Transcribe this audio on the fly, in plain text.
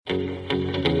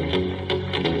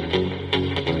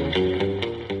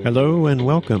Hello and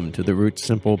welcome to the Root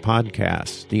Simple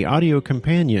Podcast, the audio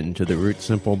companion to the Root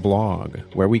Simple blog,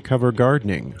 where we cover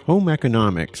gardening, home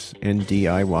economics, and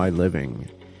DIY living.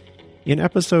 In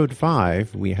episode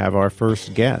 5, we have our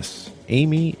first guests,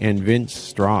 Amy and Vince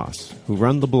Strauss, who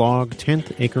run the blog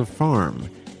 10th Acre Farm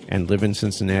and live in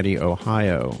Cincinnati,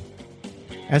 Ohio.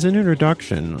 As an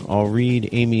introduction, I'll read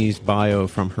Amy's bio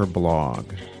from her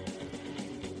blog.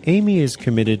 Amy is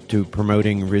committed to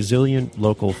promoting resilient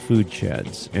local food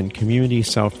sheds and community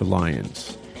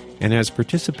self-reliance, and has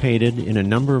participated in a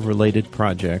number of related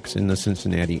projects in the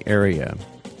Cincinnati area.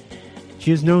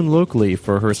 She is known locally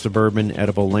for her suburban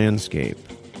edible landscape.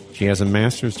 She has a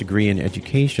master's degree in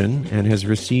education and has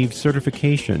received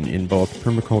certification in both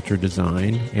permaculture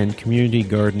design and community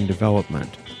garden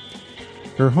development.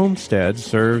 Her homestead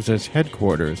serves as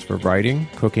headquarters for writing,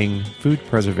 cooking, food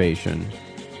preservation,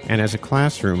 and as a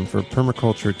classroom for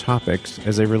permaculture topics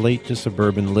as they relate to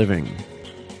suburban living.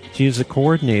 She is a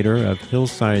coordinator of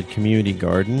Hillside Community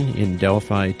Garden in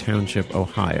Delphi Township,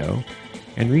 Ohio,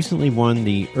 and recently won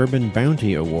the Urban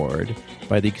Bounty Award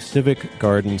by the Civic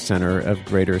Garden Center of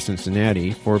Greater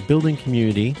Cincinnati for building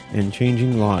community and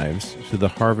changing lives through the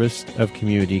harvest of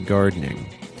community gardening.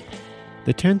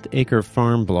 The 10th Acre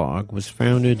Farm blog was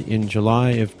founded in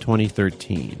July of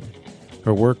 2013.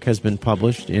 Her work has been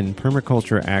published in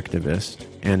Permaculture Activist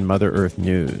and Mother Earth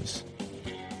News.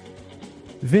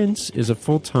 Vince is a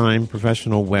full-time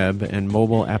professional web and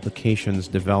mobile applications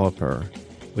developer.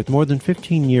 With more than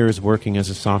 15 years working as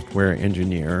a software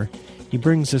engineer, he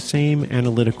brings the same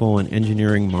analytical and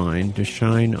engineering mind to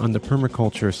shine on the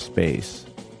permaculture space.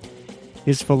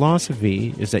 His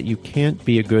philosophy is that you can't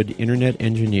be a good internet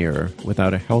engineer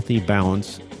without a healthy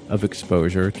balance of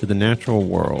exposure to the natural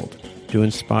world to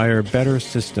inspire better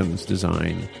systems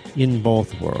design in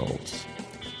both worlds.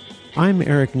 I'm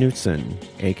Eric Knutson,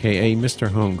 aka Mr.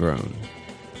 Homegrown.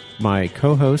 My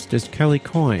co-host is Kelly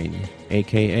Coyne,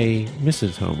 aka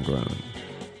Mrs. Homegrown.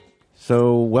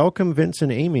 So welcome Vince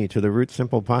and Amy to the Root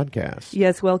Simple Podcast.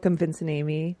 Yes, welcome Vince and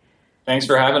Amy. Thanks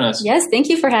for having us. Yes, thank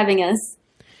you for having us.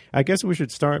 I guess we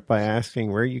should start by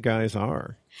asking where you guys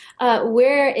are.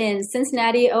 We're in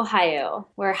Cincinnati, Ohio.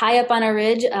 We're high up on a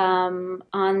ridge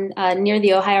near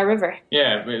the Ohio River.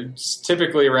 Yeah, it's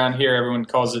typically around here, everyone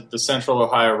calls it the Central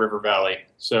Ohio River Valley.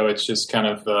 So it's just kind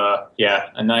of,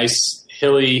 a nice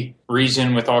hilly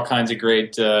region with all kinds of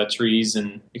great trees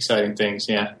and exciting things,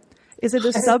 yeah. Is it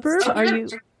a suburb? Are you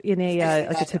in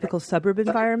a typical suburb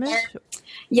environment?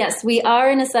 Yes, we are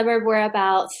in a suburb. We're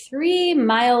about 3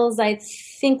 miles, I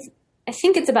think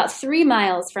it's about 3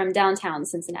 miles from downtown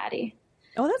Cincinnati.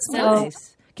 Oh, that's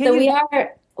nice.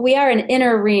 We are an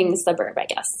inner ring suburb, I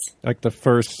guess. Like the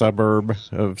first suburb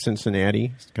of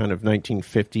Cincinnati, kind of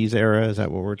 1950s era. Is that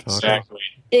what we're talking?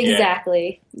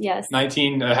 Exactly. Yeah. Yes.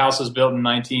 The house was built in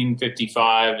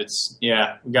 1955.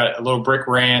 We got a little brick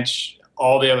ranch.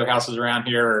 All the other houses around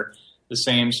here are the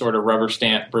same sort of rubber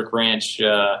stamp brick ranch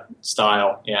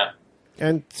style. Yeah.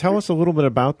 And tell us a little bit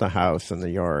about the house and the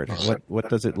yard. What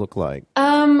does it look like?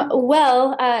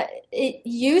 It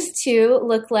used to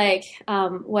look like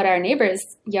what our neighbors'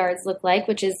 yards look like,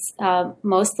 which is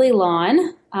mostly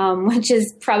lawn, which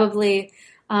is probably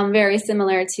very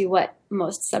similar to what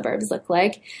most suburbs look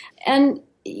like. And,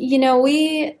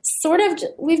 we've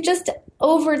just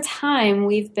over time,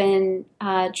 we've been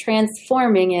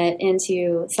transforming it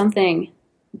into something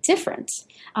different,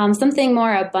 something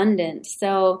more abundant.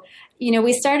 So,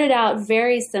 we started out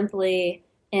very simply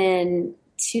in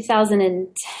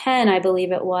 2010, I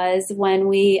believe it was, when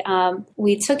we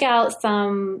took out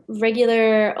some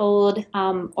regular old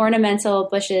ornamental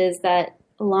bushes that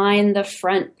line the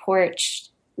front porch.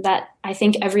 That I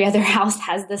think every other house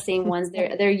has the same ones.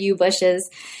 They're yew bushes,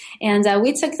 and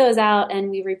we took those out and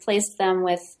we replaced them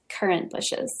with currant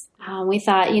bushes. We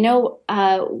thought,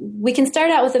 we can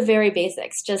start out with the very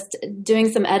basics, just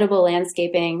doing some edible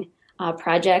landscaping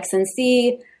projects and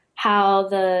see how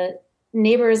the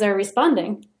neighbors are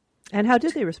responding. And how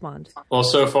did they respond? Well,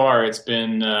 so far it's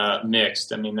been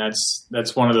mixed. I mean,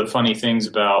 that's one of the funny things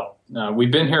about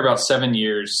we've been here about 7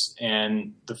 years,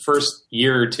 and the first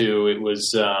year or two it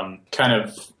was kind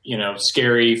of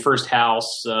scary. First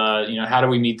house, how do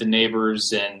we meet the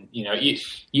neighbors? And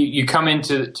you come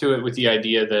into it with the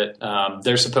idea that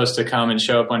they're supposed to come and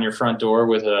show up on your front door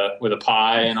with a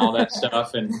pie and all that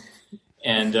stuff, and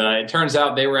And it turns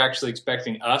out they were actually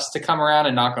expecting us to come around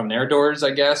and knock on their doors,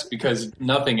 I guess, because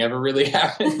nothing ever really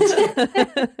happened.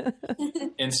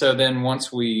 And so then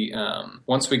once we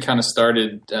kind of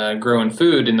started growing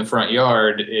food in the front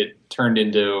yard, it turned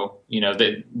into,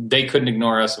 they couldn't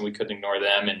ignore us and we couldn't ignore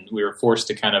them. And we were forced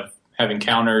to kind of have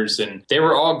encounters, and they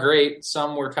were all great.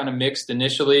 Some were kind of mixed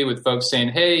initially with folks saying,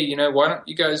 hey, why don't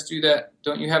you guys do that?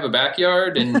 Don't you have a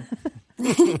backyard? And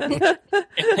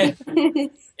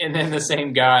and then the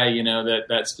same guy,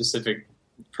 that specific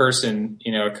person,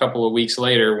 a couple of weeks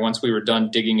later, once we were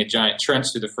done digging a giant trench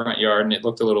through the front yard and it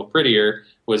looked a little prettier,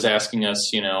 was asking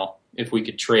us, if we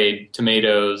could trade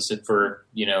tomatoes for,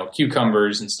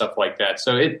 cucumbers and stuff like that.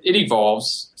 So it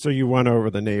evolves. So you won over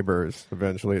the neighbors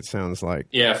eventually, it sounds like.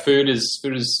 Yeah, food's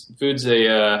it's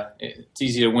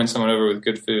easy to win someone over with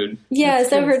good food. Yeah,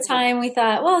 so over time we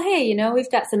thought, well, hey, we've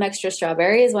got some extra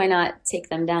strawberries. Why not take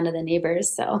them down to the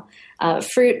neighbors? So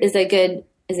fruit is a good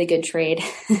trade.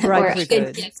 Right, or a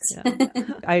good gift. Yeah.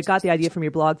 I got the idea from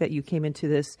your blog that you came into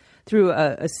this through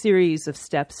a series of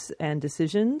steps and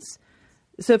decisions.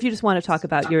 So if you just want to talk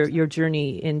about your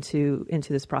journey into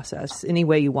this process, any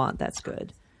way you want, that's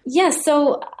good. Yes. Yeah,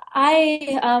 so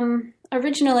I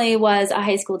originally was a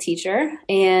high school teacher,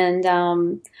 and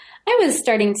I was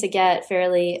starting to get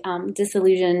fairly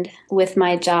disillusioned with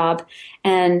my job.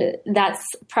 And that's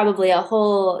probably a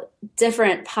whole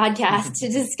different podcast to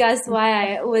discuss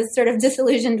why I was sort of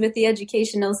disillusioned with the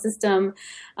educational system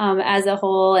as a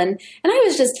whole. And I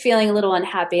was just feeling a little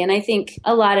unhappy. And I think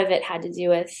a lot of it had to do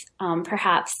with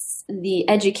perhaps the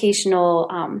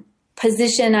educational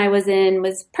position I was in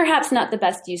was perhaps not the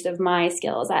best use of my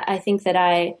skills. I think that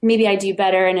I do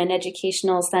better in an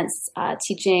educational sense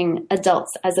teaching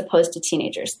adults as opposed to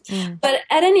teenagers. But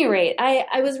at any rate,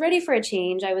 I was ready for a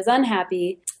change. I was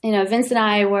unhappy. Vince and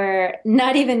I were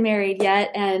not even married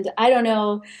yet. And I don't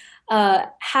know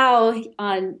how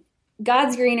on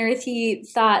God's green earth he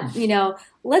thought,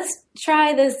 let's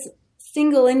try this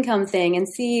single income thing and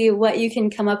see what you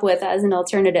can come up with as an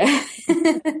alternative.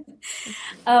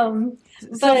 So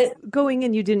going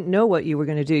in, you didn't know what you were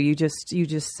going to do. You just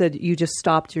said you just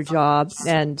stopped your job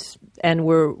and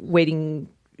were waiting.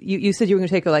 You said you were going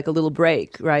to take a little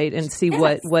break, right, and see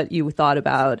what you thought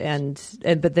about,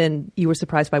 but then you were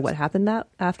surprised by what happened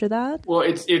after that. Well,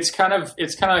 it's kind of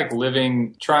like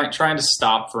living, trying to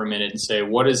stop for a minute and say,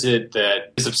 what is it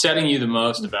that is upsetting you the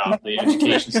most about the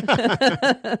education system?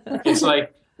 It's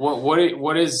like,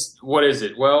 what is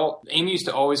it? Well, Amy used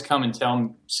to always come and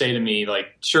say to me, like,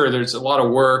 sure, there's a lot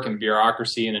of work and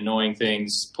bureaucracy and annoying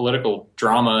things, political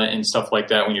drama and stuff like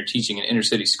that when you're teaching in inner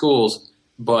city schools.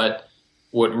 But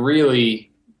what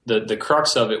really the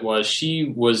crux of it was,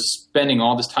 she was spending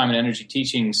all this time and energy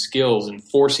teaching skills and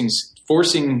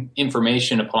forcing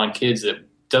information upon kids that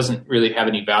doesn't really have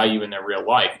any value in their real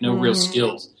life, no real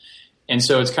skills. And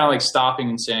so it's kind of like stopping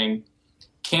and saying,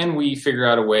 can we figure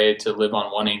out a way to live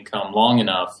on one income long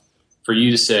enough for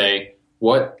you to say,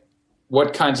 what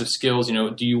kinds of skills,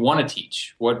 do you want to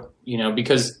teach?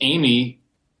 Because Amy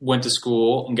went to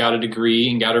school and got a degree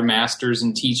and got her master's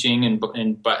in teaching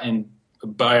and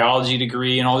biology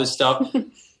degree and all this stuff.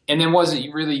 And then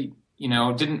wasn't really,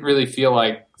 didn't really feel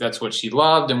like that's what she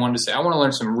loved and wanted to say, I want to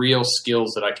learn some real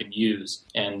skills that I can use.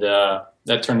 And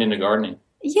that turned into gardening.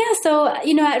 Yeah. So,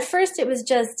 at first it was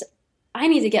just, I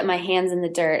need to get my hands in the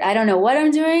dirt. I don't know what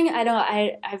I'm doing.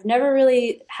 I've never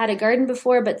really had a garden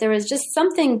before, but there was just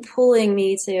something pulling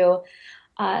me to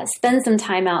spend some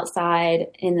time outside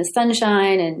in the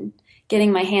sunshine and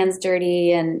getting my hands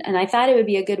dirty. And I thought it would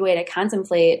be a good way to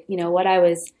contemplate, what I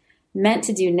was meant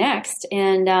to do next.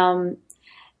 And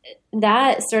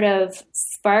that sort of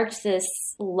sparked this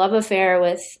love affair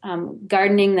with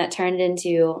gardening that turned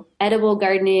into edible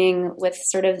gardening with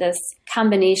sort of this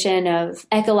combination of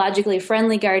ecologically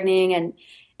friendly gardening.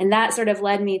 And that sort of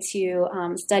led me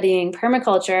to studying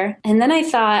permaculture. And then I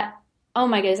thought, oh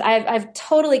my goodness, I've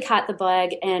totally caught the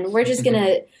bug, and we're just going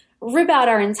to rip out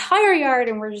our entire yard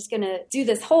and we're just going to do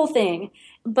this whole thing.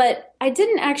 But I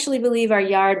didn't actually believe our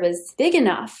yard was big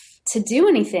enough to do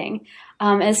anything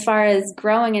as far as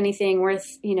growing anything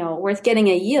worth getting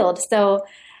a yield. So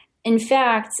in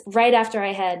fact, right after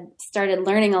I had started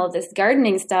learning all of this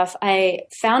gardening stuff, I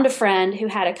found a friend who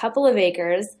had a couple of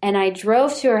acres, and I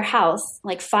drove to her house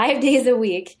like 5 days a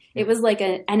week. It was like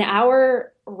an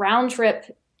hour round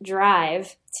trip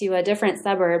drive to a different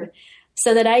suburb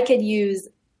so that I could use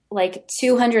like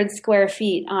 200 square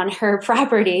feet on her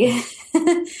property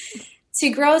to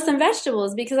grow some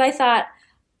vegetables, because I thought,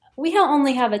 we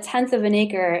only have 1/10 of an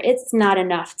acre. It's not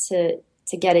enough to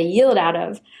get a yield out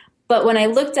of. But when I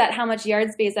looked at how much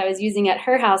yard space I was using at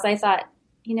her house, I thought,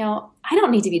 I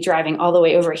don't need to be driving all the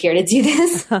way over here to do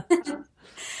this.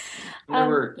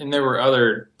 There were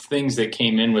other things that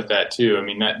came in with that too. I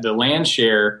mean, that the land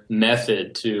share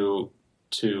method to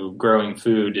growing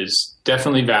food is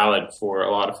definitely valid for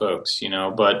a lot of folks,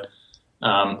 but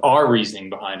our reasoning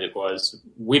behind it was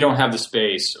we don't have the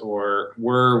space, or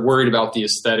we're worried about the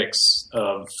aesthetics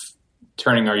of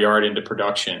turning our yard into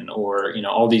production, or,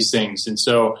 all these things. And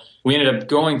so we ended up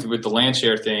going through with the land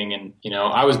share thing. And,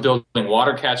 I was building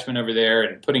water catchment over there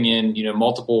and putting in,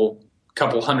 multiple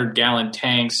couple 100-gallon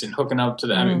tanks and hooking up to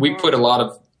them. I mean, we put a lot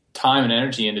of time and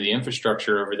energy into the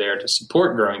infrastructure over there to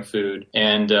support growing food,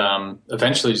 and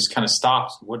eventually just kind of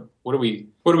stopped. What are we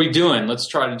doing? Let's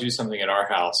try to do something at our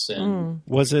house. And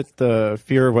was it the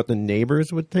fear of what the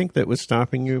neighbors would think that was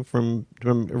stopping you from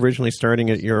originally starting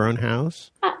at your own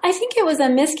house? I think it was a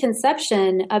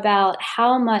misconception about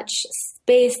how much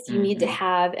space you need to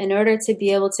have in order to be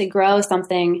able to grow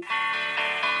something.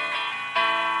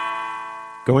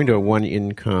 Going to a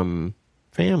one-income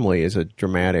family is a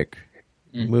dramatic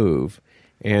move.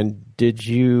 And did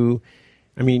you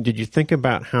think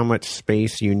about how much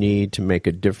space you need to make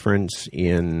a difference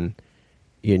in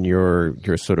your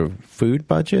sort of food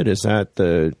budget? Is that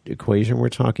the equation we're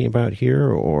talking about here?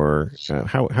 Or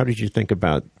how did you think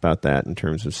about that in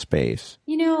terms of space?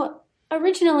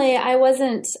 Originally I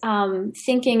wasn't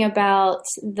thinking about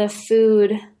the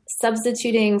food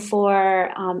substituting for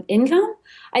income.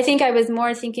 I think I was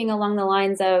more thinking along the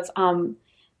lines of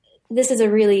this is a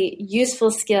really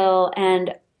useful skill,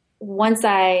 and once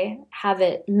I have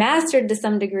it mastered to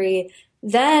some degree,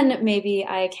 then maybe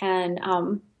I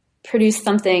can produce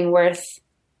something worth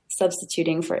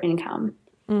substituting for income.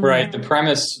 Mm-hmm. Right. The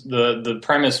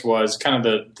premise was kind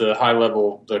of the high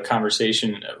level, the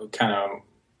conversation kind of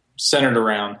centered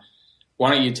around,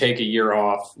 why don't you take a year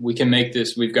off? We can make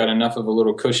this. We've got enough of a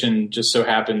little cushion. Just so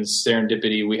happens,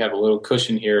 serendipity, we have a little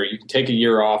cushion here. You can take a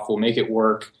year off. We'll make it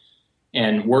work.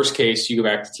 And worst case, you go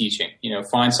back to teaching.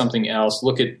 Find something else.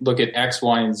 Look at X,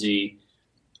 Y, and Z.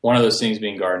 One of those things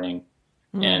being gardening,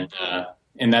 and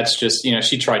that's just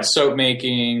she tried soap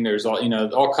making. There's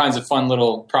all kinds of fun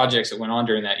little projects that went on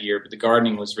during that year. But the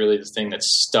gardening was really the thing that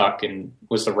stuck and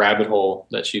was the rabbit hole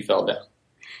that she fell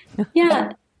down.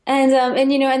 Yeah. And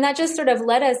that just sort of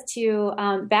led us to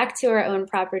back to our own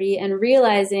property and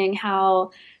realizing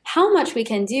how much we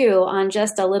can do on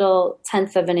just a little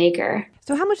tenth of an acre.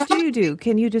 So how much do you do?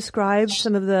 Can you describe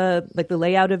some of the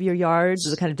layout of your yard,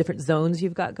 the kind of different zones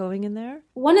you've got going in there?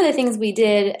 One of the things we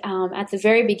did at the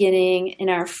very beginning in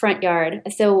our front yard,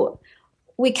 so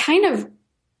we kind of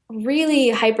really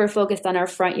hyper-focused on our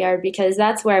front yard because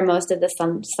that's where most of the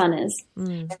sun is.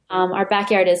 Our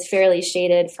backyard is fairly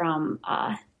shaded from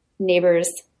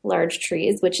neighbors' large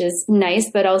trees, which is nice,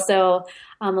 but also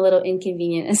a little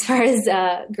inconvenient as far as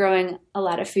growing a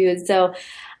lot of food.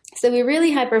 So we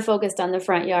really hyper-focused on the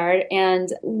front yard, and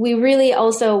we really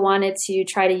also wanted to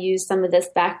try to use some of this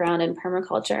background in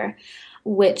permaculture,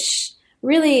 which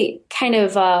really kind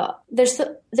of there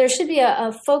should be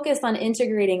a focus on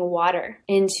integrating water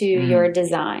into your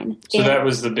design. So that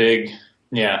was the big.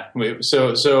 Yeah.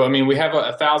 So I mean, we have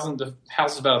the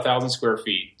house is about 1,000 square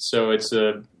feet. So it's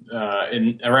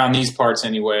around these parts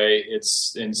anyway.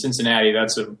 It's in Cincinnati.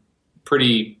 That's a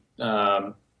pretty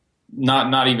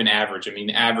not even average. I mean,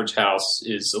 the average house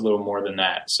is a little more than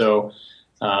that. So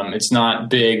it's not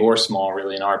big or small,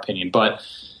 really, in our opinion. But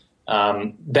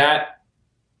that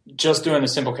just doing the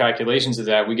simple calculations of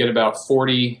that, we get about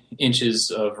 40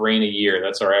 inches of rain a year.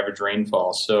 That's our average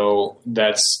rainfall. So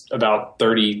that's about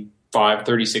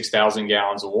 36,000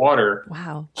 gallons of water.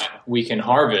 Wow. We can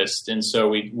harvest. And so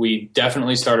we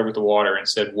definitely started with the water and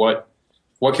said, what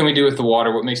can we do with the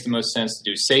water? What makes the most sense to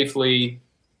do safely,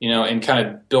 and kind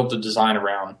of built the design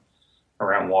around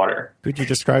water. Could you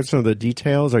describe some of the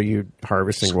details? Are you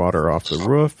harvesting water off the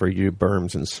roof? Are you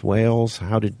berms and swales?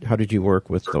 How did you work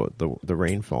with the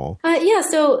rainfall? Yeah.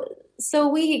 So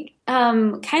we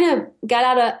kind of got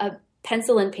out a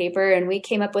pencil and paper, and we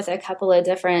came up with a couple of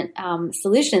different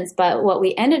solutions. But what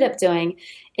we ended up doing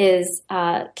is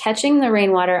catching the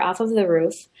rainwater off of the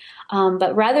roof.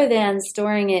 But rather than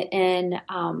storing it in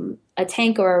a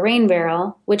tank or a rain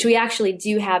barrel, which we actually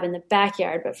do have in the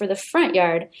backyard, but for the front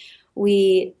yard,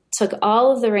 we took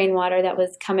all of the rainwater that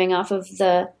was coming off of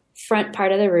the front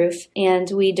part of the roof, and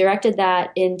we directed that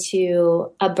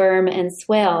into a berm and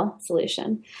swale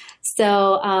solution.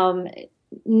 So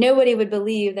nobody would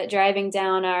believe that driving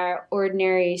down our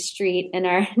ordinary street in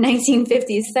our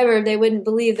 1950s suburb, they wouldn't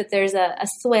believe that there's a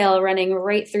swale running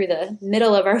right through the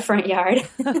middle of our front yard.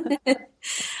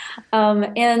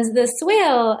 And the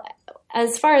swale,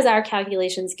 as far as our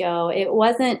calculations go, it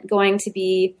wasn't going to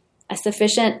be a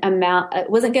sufficient amount, it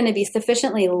wasn't going to be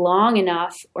sufficiently long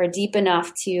enough or deep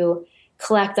enough to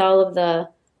collect all of the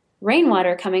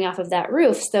rainwater coming off of that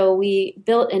roof. So we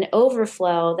built an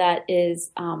overflow that is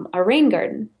a rain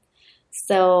garden.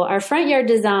 So our front yard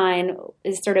design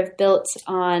is sort of built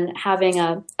on having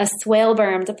a swale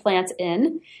berm to plant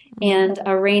in and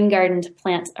a rain garden to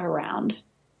plant around.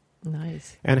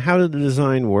 Nice. And how did the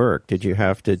design work? Did you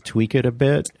have to tweak it a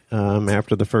bit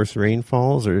after the first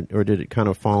rainfalls, or did it kind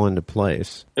of fall into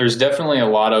place? There's definitely a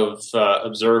lot of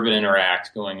observe and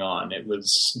interact going on. It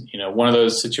was, one of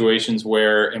those situations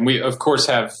where, and we of course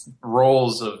have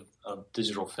rolls of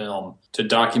digital film to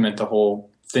document the whole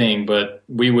thing, but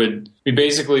we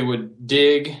basically would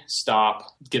dig, stop,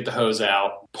 get the hose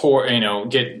out, pour,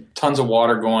 get tons of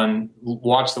water going,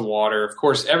 watch the water. Of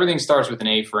course, everything starts with an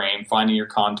A-frame, finding your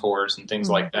contours and things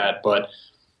like that. But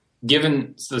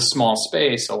given the small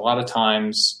space, a lot of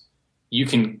times you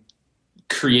can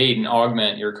create and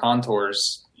augment your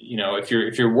contours. If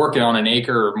you're working on an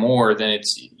acre or more, then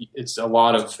it's a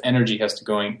lot of energy has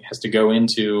to go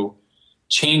into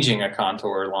changing a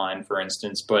contour line, for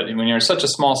instance. But when you're in such a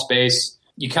small space,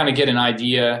 you kind of get an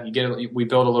idea. We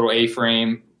built a little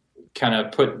A-frame, kind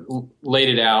of laid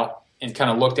it out, and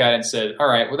kind of looked at it and said, all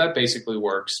right, well, that basically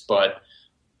works. But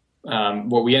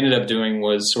what we ended up doing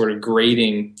was sort of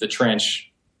grading the trench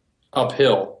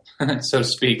uphill, so to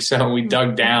speak. So we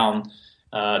dug down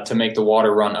to make the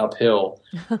water run uphill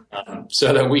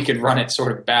so that we could run it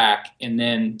sort of back and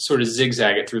then sort of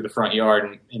zigzag it through the front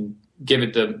yard and give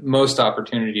it the most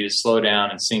opportunity to slow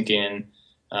down and sink in,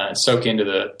 soak into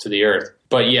the earth.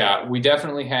 But yeah, we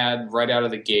definitely had right out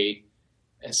of the gate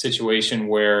a situation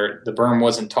where the berm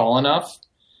wasn't tall enough.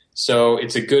 So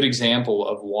it's a good example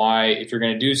of why, if you're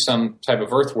going to do some type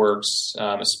of earthworks,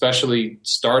 especially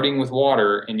starting with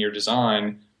water in your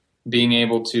design, being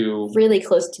able to really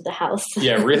close to the house.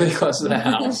 Yeah, really close to the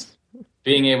house.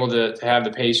 Being able to have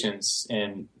the patience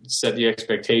and set the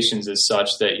expectations as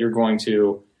such that you're going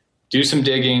to do some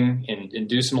digging and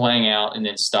do some laying out and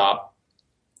then stop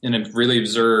and then really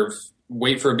observe,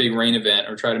 wait for a big rain event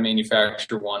or try to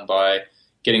manufacture one by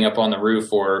getting up on the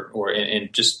roof or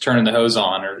just turning the hose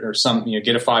on or some,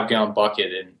 get a 5-gallon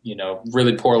bucket and,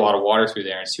 really pour a lot of water through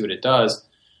there and see what it does.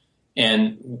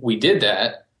 And we did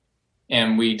that,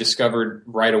 and we discovered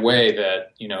right away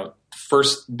that,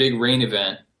 first big rain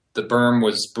event, the berm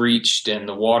was breached and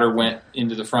the water went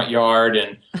into the front yard,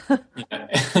 and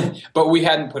but we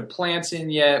hadn't put plants in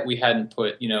yet. We hadn't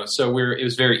put, so it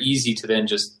was very easy to then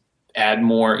just add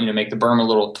more, make the berm a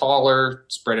little taller,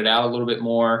 spread it out a little bit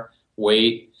more,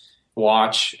 wait,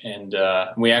 watch, and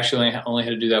we actually only had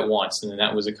to do that once, and then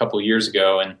that was a couple of years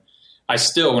ago. And I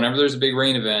still, whenever there's a big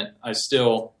rain event, I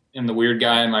still am the weird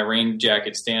guy in my rain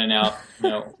jacket standing out,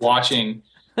 watching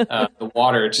the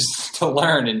water just to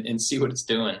learn and see what it's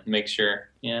doing, make sure.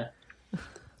 Yeah.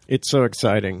 It's so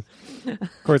exciting. Of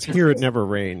course, here it never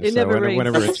rains. It never rains.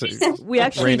 Whenever it's we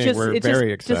actually raining, we're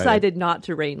very excited. Decided not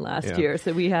to rain last year,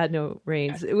 so we had no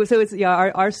rains.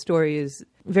 Our story is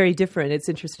very different. It's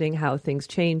interesting how things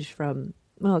change from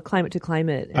climate to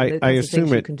climate. And I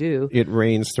assume it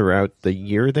rains throughout the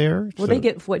year there. Well, they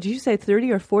get, what did you say,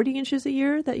 30 or 40 inches a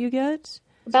year that you get?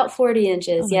 About 40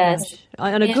 inches, yes.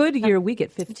 Gosh. On a good year, we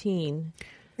get 15.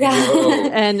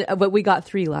 Yeah. But we got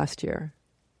 3 last year.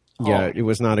 Yeah, it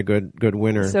was not a good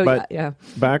winter. So, but yeah.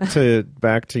 back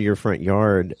to your front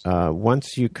yard.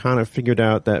 Once you kind of figured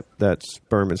out that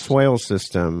berm and swale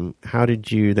system, how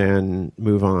did you then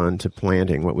move on to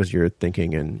planting? What was your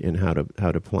thinking in how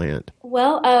to plant?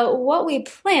 Well, what we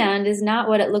planned is not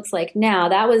what it looks like now.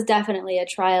 That was definitely a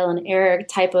trial and error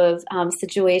type of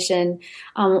situation.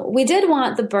 We did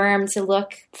want the berm to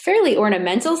look fairly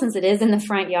ornamental since it is in the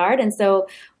front yard, and so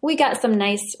we got some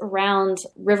nice round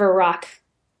river rocks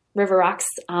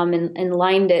and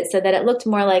lined it so that it looked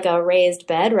more like a raised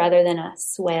bed rather than a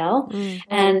swale. Mm-hmm.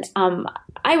 And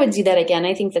I would do that again.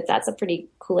 I think that's a pretty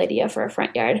cool idea for a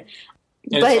front yard.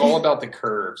 And it's all about the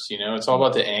curves, it's all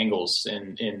about the angles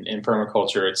in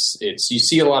permaculture. It's you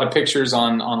see a lot of pictures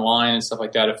online and stuff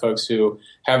like that of folks who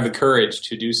have the courage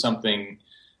to do something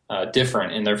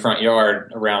different in their front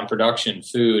yard around production,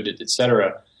 food,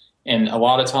 etc. And a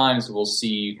lot of times we'll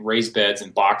see raised beds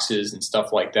and boxes and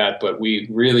stuff like that, but we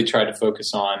really try to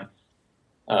focus on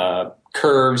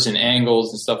curves and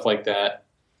angles and stuff like that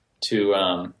to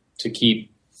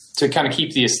kind of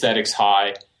keep the aesthetics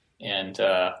high and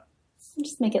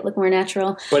just make it look more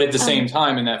natural. But at the same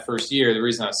time, in that first year, the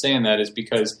reason I was saying that is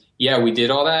because, we did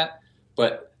all that,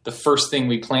 but the first thing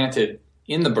we planted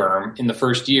in the berm in the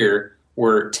first year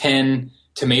were 10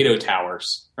 tomato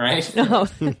towers, right? Oh.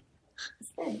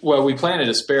 Well, we planted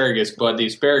asparagus, but the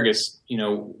asparagus,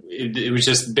 it was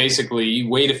just basically you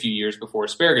wait a few years before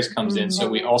asparagus comes in. So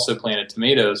we also planted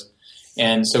tomatoes.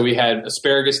 And so we had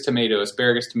asparagus, tomato,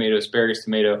 asparagus, tomato, asparagus,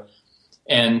 tomato.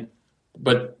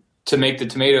 But to make the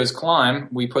tomatoes climb,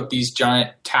 we put these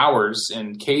giant towers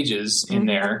and cages in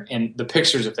there. And the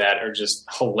pictures of that are just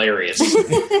hilarious.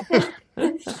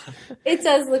 It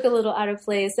does look a little out of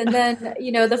place. And then,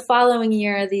 the following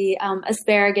year, the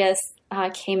asparagus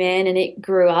came in and it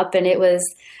grew up and it was,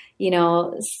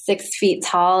 6 feet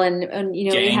tall. And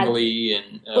gangly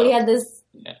we had this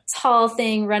tall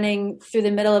thing running through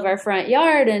the middle of our front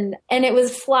yard and it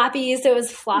was floppy. So it was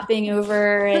flopping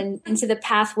over and into the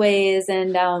pathways.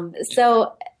 And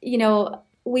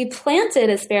we planted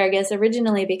asparagus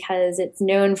originally because it's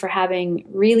known for having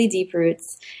really deep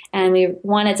roots. And we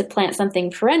wanted to plant something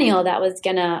perennial that was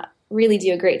going to really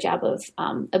do a great job of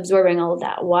absorbing all of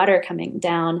that water coming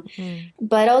down.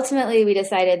 But ultimately, we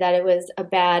decided that it was a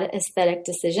bad aesthetic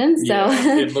decision. So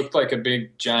it looked like a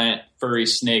big, giant, furry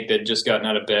snake that had just gotten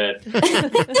out of bed.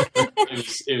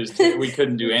 We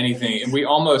couldn't do anything. And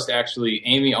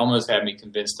Amy almost had me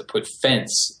convinced to put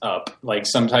fence up, like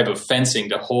some type of fencing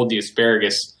to hold the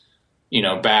asparagus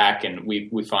back, and we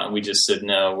just said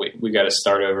no, we got to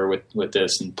start over with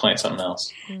this and plant something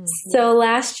else. So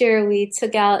last year we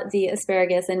took out the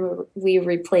asparagus and we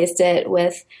replaced it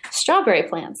with strawberry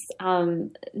plants.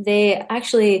 They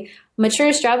actually,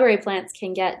 mature strawberry plants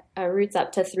can get roots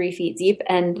up to 3 feet deep,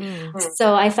 and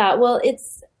so I thought, well,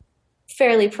 it's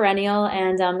fairly perennial,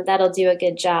 and that'll do a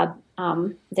good job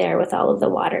there with all of the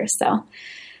water. So.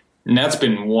 And that's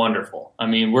been wonderful. I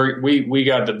mean, we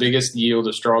got the biggest yield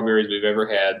of strawberries we've ever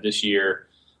had this year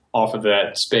off of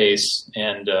that space,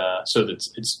 and so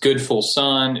it's good full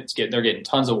sun. They're getting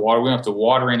tons of water. We don't have to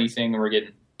water anything, and we're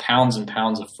getting pounds and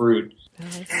pounds of fruit.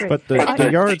 Oh, but the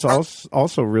yard's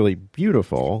also really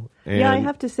beautiful. And I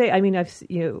have to say, I mean,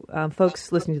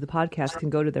 folks listening to the podcast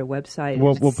can go to their website.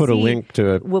 We'll put a link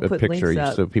to a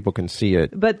picture so people can see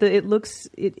it. But it looks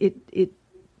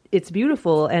it's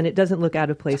beautiful, and it doesn't look out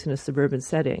of place in a suburban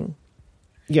setting.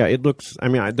 Yeah, it looks. I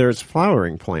mean, there's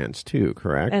flowering plants too,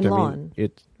 correct? And lawn,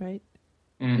 right?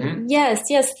 Mm-hmm. Yes.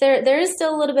 There is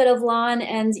still a little bit of lawn,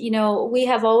 and we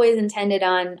have always intended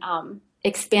on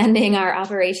expanding our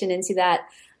operation into that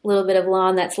little bit of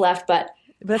lawn that's left, but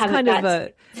that's kind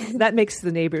of that makes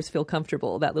the neighbors feel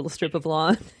comfortable. That little strip of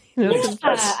lawn.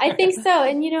 I think so,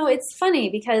 and it's funny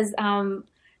because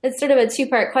it's sort of a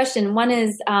two-part question. One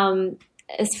is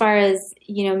as far as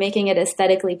making it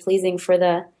aesthetically pleasing for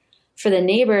the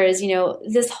neighbors.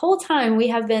 This whole time we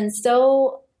have been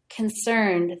so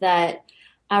concerned that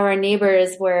our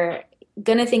neighbors were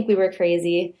going to think we were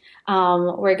crazy.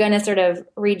 We're going to sort of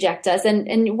reject us,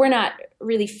 and we're not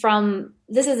really from.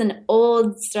 This is an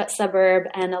old suburb,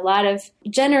 and a lot of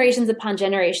generations upon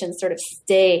generations sort of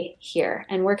stay here,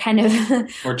 and we're kind of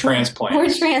we're transplants.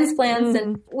 We're transplants,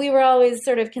 and we were always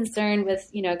sort of concerned with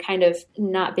kind of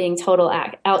not being total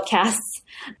outcasts.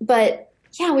 But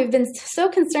yeah, we've been so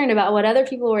concerned about what other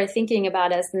people were thinking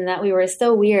about us, and that we were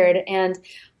so weird. And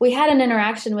we had an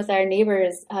interaction with our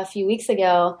neighbors a few weeks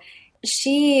ago.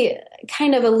 She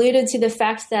kind of alluded to the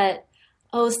fact that,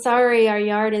 oh, sorry, our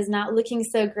yard is not looking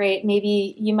so great.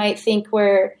 Maybe you might think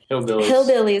we're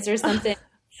hillbillies or something.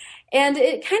 And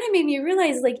it kind of made me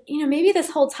realize, maybe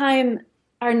this whole time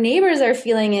our neighbors are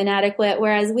feeling inadequate,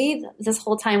 whereas we this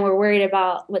whole time were worried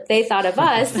about what they thought of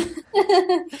us.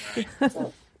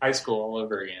 High school all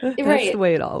over again. That's the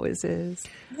way it always is.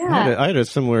 Yeah. I had a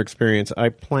similar experience. I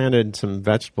planted some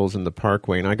vegetables in the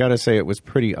parkway, and I got to say it was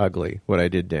pretty ugly what I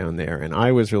did down there, and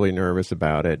I was really nervous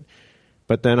about it.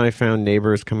 But then I found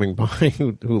neighbors coming by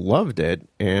who loved it,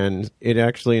 and it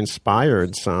actually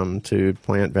inspired some to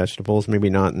plant vegetables,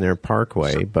 maybe not in their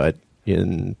parkway, but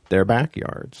in their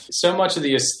backyards. So much of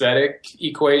the aesthetic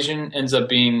equation ends up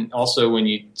being also when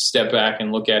you step back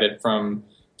and look at it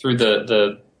through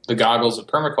the goggles of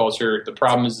permaculture, the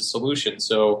problem is the solution.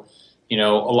 So, a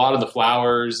lot of the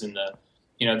flowers and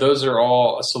those are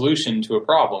all a solution to a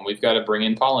problem. We've got to bring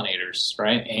in pollinators,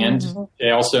 right? And they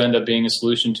also end up being a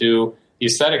solution to the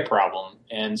aesthetic problem.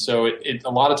 And so a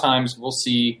lot of times we'll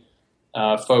see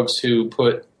folks who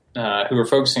are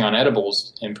focusing on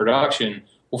edibles in production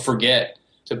will forget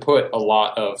to put a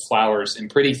lot of flowers and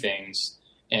pretty things.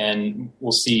 And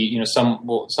we'll see, someone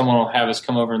will have us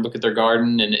come over and look at their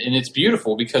garden, and it's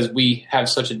beautiful because we have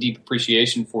such a deep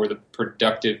appreciation for the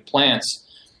productive plants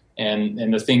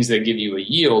and the things that give you a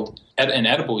yield, an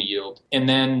edible yield. And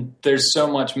then there's so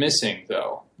much missing,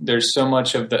 though. There's so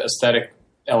much of the aesthetic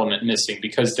element missing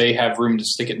because they have room to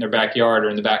stick it in their backyard or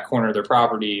in the back corner of their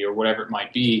property or whatever it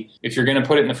might be. If you're going to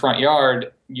put it in the front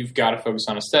yard, you've got to focus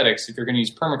on aesthetics. If you're going to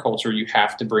use permaculture, you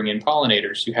have to bring in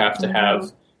pollinators. You have to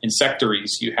have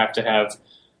insectaries. You have to have,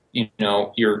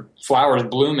 your flowers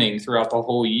blooming throughout the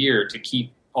whole year to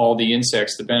keep all the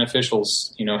insects, the beneficials,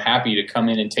 happy to come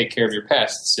in and take care of your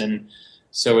pests. And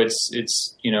so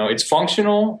it's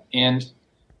functional, and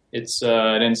it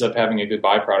ends up having a good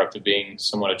byproduct of being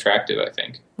somewhat attractive, I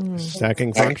think.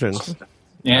 Stacking functions.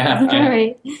 Yeah. All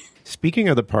right. Speaking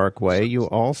of the Parkway, you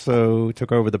also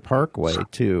took over the Parkway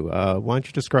too. Why don't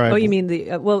you describe? Oh, you mean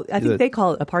I think they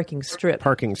call it a parking strip.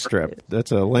 Parking strip.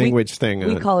 That's a language thing.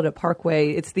 We call it a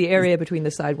parkway. It's the area between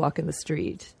the sidewalk and the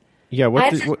street. Yeah.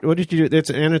 What did you do?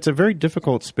 It's a very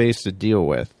difficult space to deal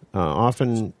with.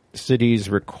 Often cities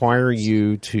require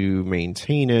you to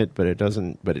maintain it, but it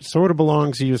doesn't. But it sort of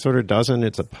belongs to you, sort of doesn't.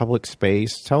 It's a public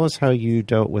space. Tell us how you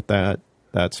dealt with that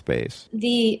space.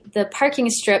 The parking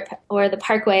strip, or the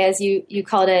parkway as you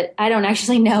called it, I don't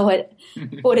actually know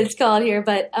what it's called here,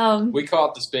 but we call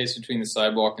it the space between the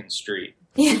sidewalk and the street.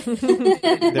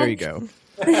 There you go.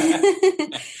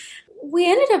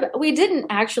 We didn't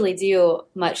actually do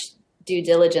much due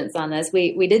diligence on this.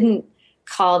 We didn't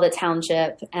call the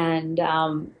township and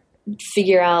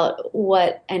figure out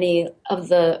what any of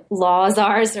the laws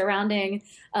are surrounding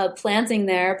planting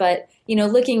there. But,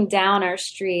 looking down our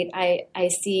street, I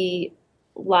see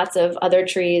lots of other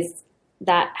trees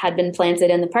that had been planted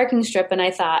in the parking strip. And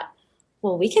I thought,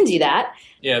 well, we can do that.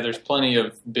 Yeah, there's plenty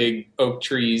of big oak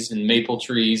trees and maple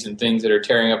trees and things that are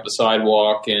tearing up the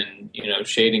sidewalk and,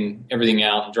 shading everything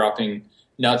out and dropping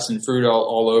nuts and fruit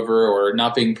all over, or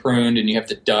not being pruned, and you have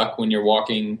to duck when you're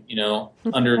walking,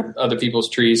 under other people's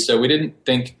trees. So we didn't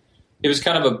think it was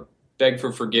kind of a beg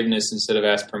for forgiveness instead of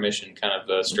ask permission kind of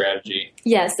a strategy.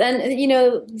 Yes. And,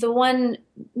 the one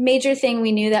major thing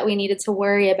we knew that we needed to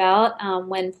worry about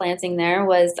when planting there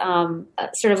was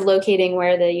sort of locating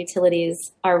where the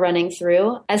utilities are running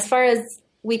through. As far as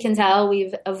we can tell,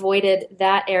 we've avoided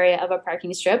that area of a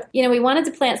parking strip. We wanted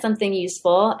to plant something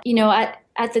useful.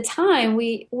 At the time,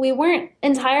 we weren't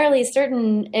entirely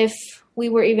certain if we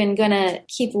were even going to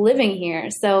keep living here.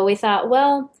 So we thought,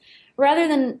 well, rather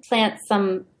than plant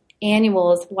some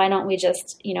annuals, why don't we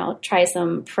just, try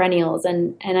some perennials?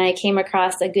 And I came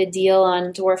across a good deal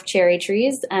on dwarf cherry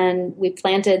trees, and we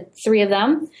planted 3 of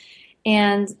them,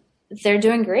 and they're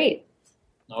doing great.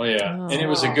 Oh, yeah. And it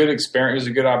was a good experiment. It was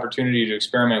a good opportunity to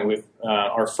experiment with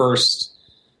our first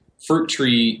fruit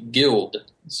tree guild.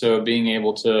 So being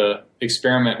able to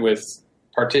experiment with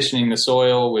partitioning the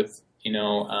soil with,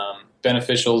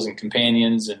 beneficials and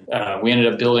companions. And we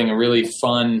ended up building a really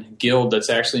fun guild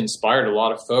that's actually inspired a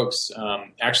lot of folks.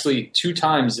 Actually, 2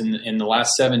 times in the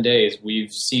last 7 days,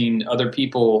 we've seen other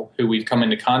people who we've come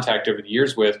into contact over the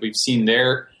years with. We've seen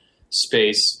their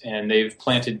space, and they've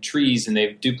planted trees, and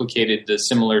they've duplicated the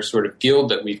similar sort of guild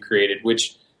that we've created,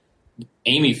 which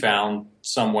Amy found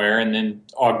somewhere and then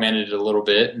augmented it a little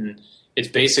bit. And it's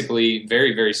basically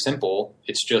very, very simple.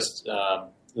 It's just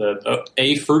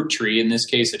a fruit tree, in this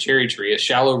case a cherry tree, a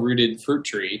shallow-rooted fruit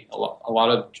tree. A lot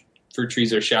of fruit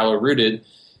trees are shallow-rooted,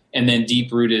 and then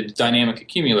deep-rooted dynamic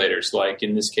accumulators, like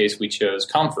in this case we chose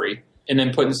comfrey. And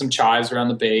then putting some chives around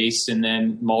the base, and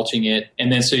then mulching it.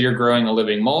 And then so you're growing a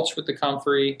living mulch with the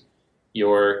comfrey.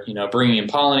 You're, bringing in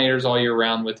pollinators all year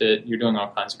round with it. You're doing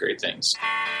all kinds of great things.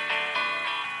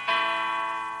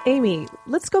 Amy,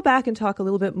 let's go back and talk a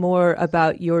little bit more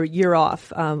about your year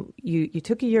off. You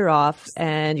took a year off,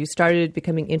 and you started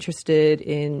becoming interested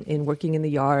in working in the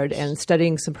yard and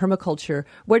studying some permaculture.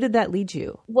 Where did that lead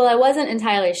you? Well, I wasn't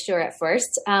entirely sure at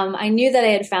first. I knew that I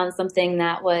had found something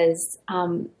that was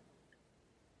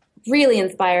really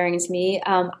inspiring to me.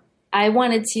 I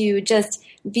wanted to just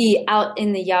be out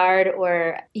in the yard,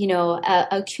 or,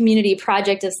 a community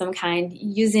project of some kind,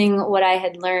 using what I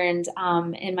had learned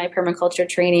in my permaculture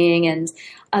training and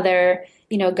other,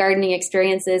 gardening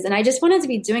experiences. And I just wanted to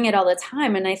be doing it all the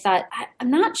time. And I thought,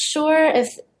 I'm not sure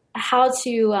how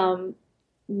to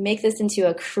make this into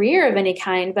a career of any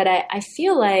kind, but I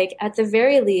feel like at the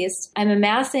very least, I'm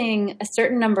amassing a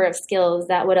certain number of skills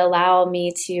that would allow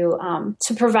me to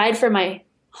provide for my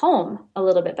home a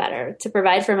little bit better, to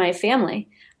provide for my family,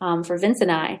 for Vince and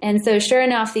I. And so sure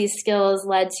enough, these skills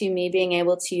led to me being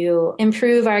able to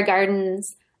improve our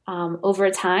gardens over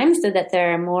time, so that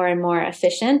they're more and more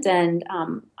efficient and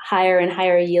higher and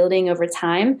higher yielding over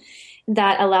time.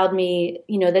 That allowed me,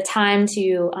 the time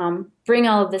to bring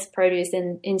all of this produce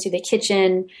into the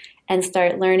kitchen and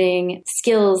start learning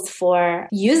skills for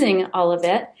using all of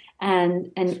it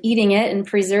and eating it and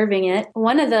preserving it.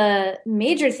 One of the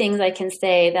major things I can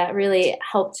say that really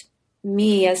helped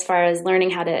me as far as learning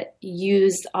how to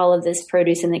use all of this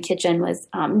produce in the kitchen was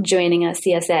joining a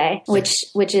CSA,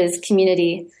 which is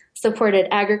community supported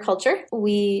agriculture.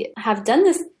 We have done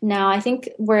this now. I think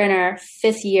we're in our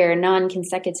 5th year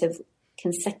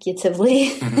consecutively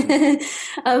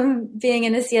being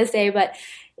in a CSA. But,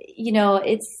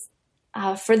 it's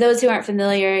for those who aren't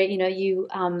familiar, you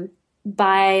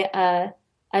buy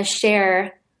a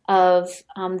share of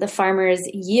the farmer's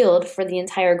yield for the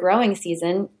entire growing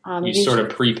season. You sort of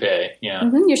prepay, yeah.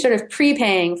 Mm-hmm, you're sort of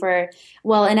prepaying for,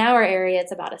 in our area,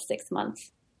 it's about a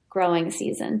 6-month growing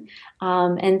season.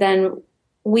 And then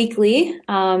weekly,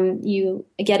 you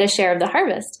get a share of the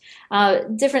harvest.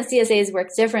 Different CSAs work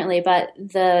differently, but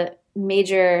the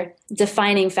major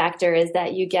defining factor is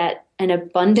that you get an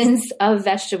abundance of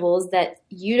vegetables that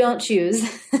you don't choose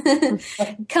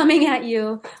coming at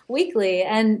you weekly.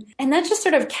 And that just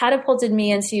sort of catapulted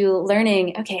me into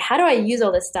learning, okay, how do I use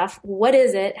all this stuff? What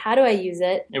is it? How do I use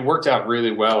it? It worked out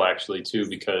really well, actually, too,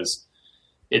 because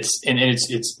it's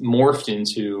morphed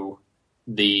into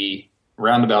the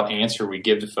roundabout answer we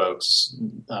give to folks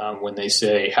when they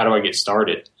say, how do I get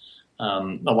started?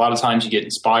 A lot of times you get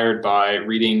inspired by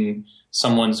reading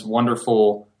someone's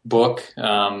wonderful book.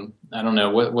 I don't know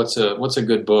what's a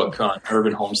good book on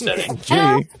urban homesteading.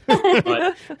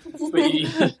 but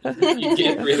you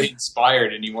get really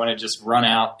inspired and you want to just run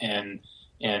out and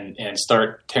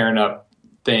start tearing up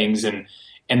things, and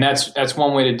that's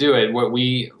one way to do it. What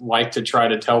we like to try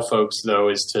to tell folks, though,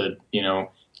 is to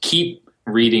keep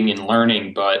reading and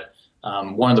learning, but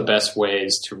one of the best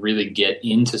ways to really get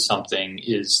into something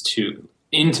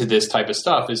into this type of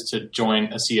stuff is to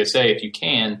join a CSA if you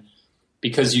can,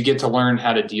 because you get to learn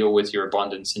how to deal with your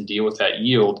abundance and deal with that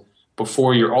yield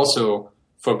before you're also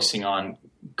focusing on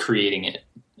creating it.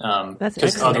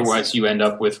 Because otherwise you end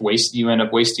up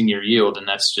wasting your yield, and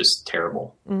that's just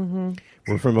terrible. Mm-hmm.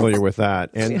 We're familiar with that.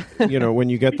 And, when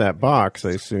you get that box,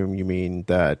 I assume you mean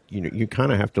that, you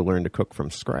kind of have to learn to cook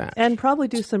from scratch. And probably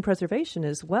do some preservation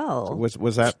as well.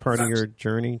 Was that part of your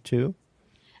journey too?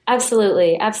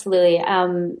 Absolutely. Absolutely.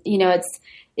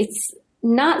 It's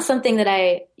not something that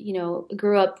I,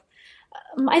 grew up.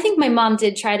 I think my mom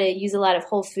did try to use a lot of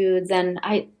whole foods, and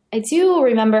I do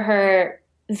remember her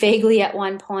vaguely at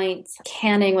one point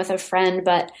canning with a friend,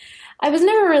 but I was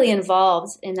never really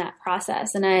involved in that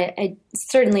process, and I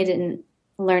certainly didn't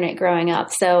learn it growing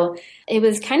up. So it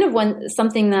was kind of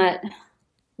something that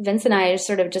Vince and I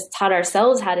sort of just taught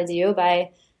ourselves how to do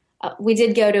by. We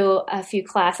did go to a few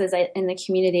classes in the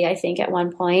community, I think, at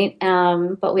one point.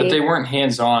 But they weren't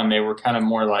hands-on. They were kind of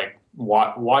more like,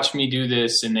 watch me do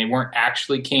this. And they weren't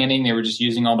actually canning. They were just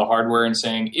using all the hardware and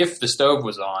saying, if the stove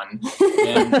was on,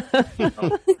 then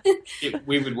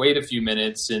we would wait a few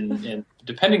minutes. And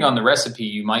depending on the recipe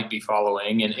you might be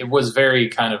following. And it was very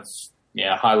kind of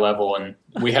high level. And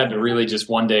we had to really just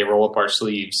one day roll up our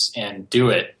sleeves and do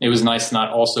it. It was nice to not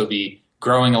also be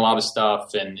growing a lot of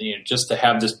stuff and just to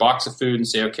have this box of food and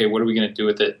say, okay, what are we going to do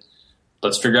with it?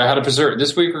 Let's figure out how to preserve it.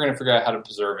 This week, we're going to figure out how to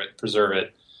preserve it.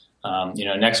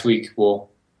 Next week we'll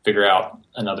figure out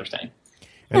another thing.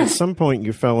 And at some point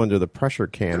you fell into the pressure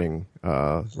canning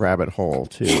rabbit hole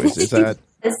too. Is that,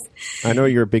 I know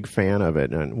you're a big fan of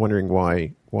it, and I'm wondering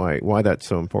why that's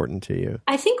so important to you.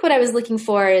 I think what I was looking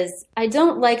for is I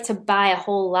don't like to buy a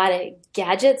whole lot of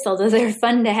gadgets, although they're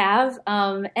fun to have.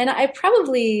 And I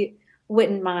probably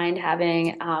wouldn't mind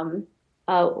having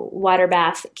a water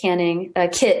bath canning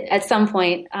kit at some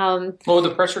point.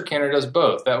 The pressure canner does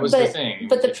both. That was the thing.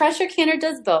 But the pressure canner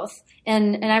does both.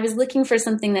 And I was looking for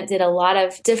something that did a lot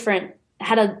of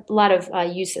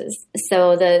uses.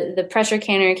 So the pressure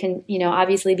canner can,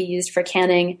 obviously be used for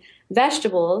canning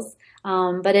vegetables,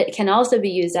 but it can also be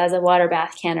used as a water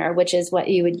bath canner, which is what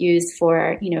you would use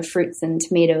for, fruits and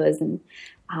tomatoes and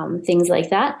things like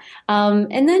that.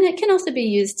 And then it can also be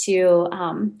used to,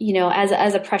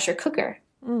 as a pressure cooker,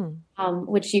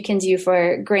 which you can do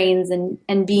for grains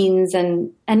and beans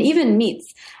and even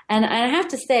meats. And I have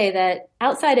to say that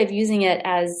outside of using it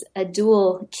as a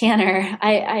dual canner,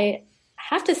 I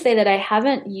have to say that I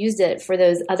haven't used it for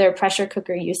those other pressure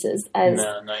cooker uses as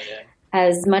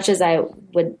much as I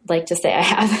would like to say I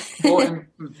have. Well,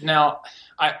 now,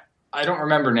 I don't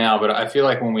remember now, but I feel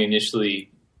like when we initially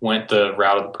went the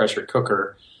route of the pressure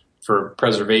cooker for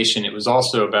preservation, it was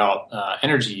also about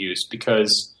energy use,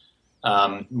 because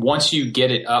once you get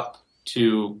it up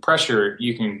to pressure,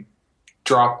 you can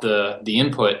drop the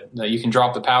input, you can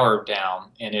drop the power down,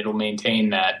 and it'll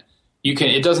maintain that.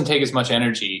 It doesn't take as much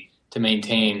energy to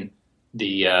maintain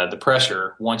the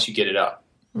pressure once you get it up.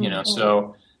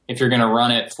 So if you're going to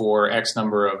run it for X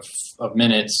number of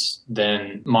minutes,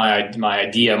 then my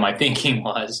thinking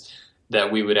was,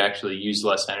 that we would actually use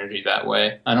less energy that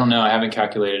way. I don't know. I haven't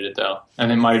calculated it though. I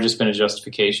think it might have just been a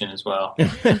justification as well.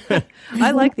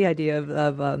 I like the idea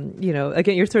of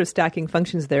again, you're sort of stacking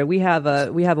functions there. We have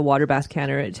a water bath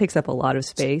canner. It takes up a lot of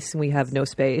space, and we have no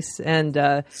space.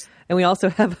 And we also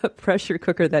have a pressure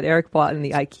cooker that Eric bought in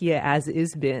the IKEA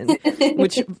as-is bin,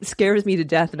 which scares me to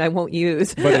death, and I won't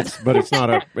use. But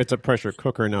it's a pressure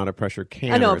cooker, not a pressure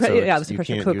canner. I know, so it's a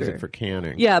pressure you can't cooker. use it for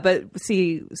canning. Yeah, but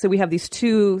see, so we have these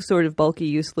two sort of bulky,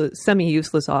 useless,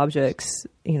 semi-useless objects.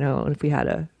 And if we had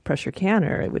a pressure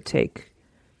canner, it would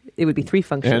be three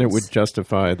functions, and it would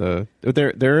justify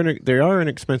they are an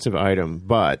expensive item,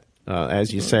 but.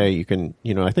 As you say, you can,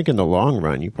 I think in the long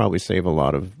run, you probably save a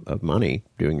lot of money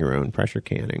doing your own pressure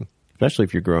canning, especially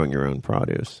if you're growing your own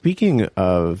produce. Speaking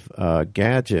of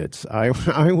gadgets, I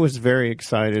was very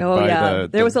excited by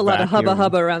there was a lot of vacuum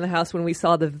hubba around the house when we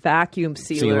saw the vacuum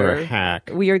sealer hack.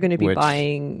 We are going to be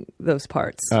buying those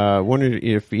parts. Wondered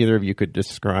if either of you could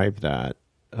describe that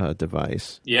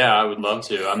device. Yeah, I would love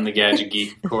to. I'm the gadget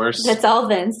geek, of course. That's all,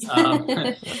 Vince.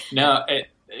 No,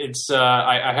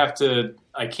 I have to.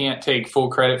 I can't take full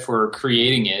credit for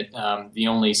creating it. The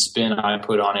only spin I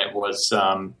put on it was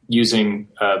using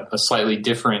a slightly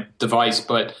different device.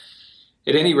 But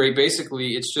at any rate,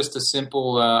 basically, it's just a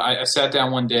simple. I sat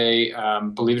down one day.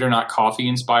 Believe it or not, coffee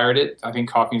inspired it. I think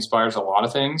coffee inspires a lot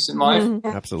of things in life. Mm-hmm.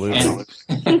 Absolutely.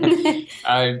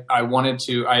 And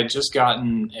I had just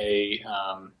gotten a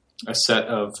set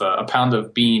of a pound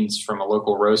of beans from a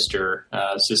local roaster.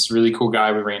 It's this really cool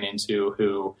guy we ran into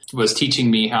who was teaching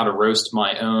me how to roast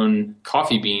my own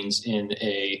coffee beans in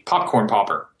a popcorn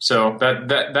popper. So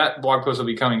that blog post will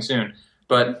be coming soon.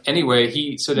 But anyway,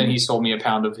 he sold me a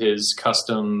pound of his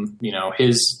custom,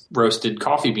 his roasted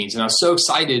coffee beans. And I was so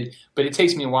excited, but it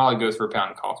takes me a while to go through a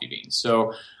pound of coffee beans.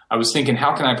 So I was thinking,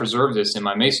 how can I preserve this in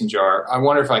my mason jar? I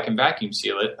wonder if I can vacuum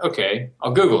seal it. Okay,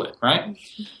 I'll Google it, right?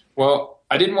 Well,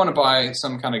 I didn't want to buy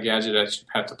some kind of gadget I should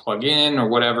have to plug in or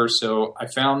whatever, so I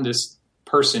found this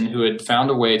person who had found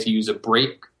a way to use a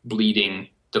brake bleeding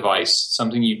device,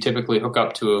 something you typically hook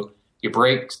up to your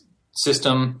brake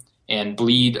system and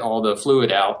bleed all the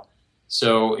fluid out.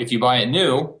 So if you buy it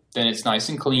new, then it's nice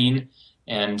and clean,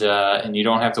 and you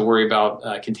don't have to worry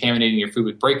about contaminating your food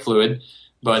with brake fluid.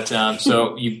 But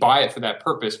so you buy it for that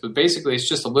purpose. But basically, it's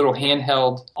just a little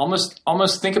handheld.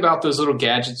 Almost think about those little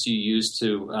gadgets you use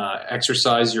to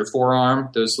exercise your forearm.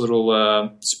 Those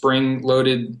little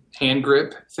spring-loaded hand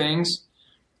grip things.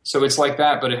 So it's like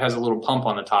that, but it has a little pump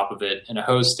on the top of it and a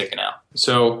hose sticking out.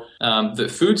 So the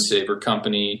Food Saver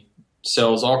company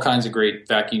sells all kinds of great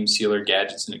vacuum sealer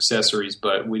gadgets and accessories,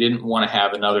 but we didn't want to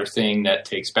have another thing that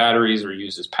takes batteries or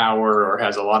uses power or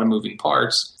has a lot of moving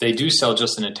parts. They do sell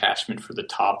just an attachment for the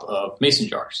top of mason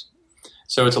jars.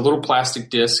 So it's a little plastic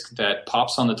disc that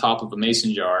pops on the top of a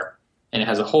mason jar, and it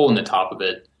has a hole in the top of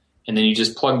it. And then you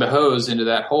just plug the hose into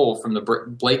that hole from the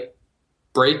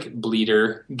brake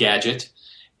bleeder gadget,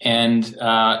 and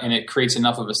it creates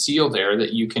enough of a seal there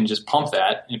that you can just pump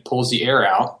that, and it pulls the air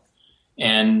out.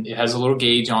 And it has a little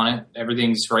gauge on it.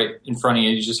 Everything's right in front of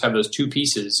you. You just have those two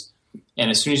pieces.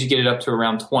 And as soon as you get it up to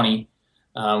around 20,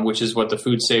 which is what the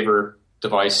Food Saver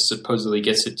device supposedly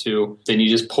gets it to, then you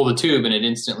just pull the tube and it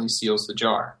instantly seals the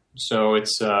jar. So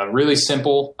it's really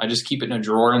simple. I just keep it in a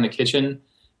drawer in the kitchen.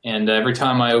 And every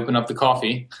time I open up the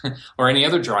coffee or any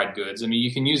other dried goods, I mean,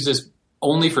 you can use this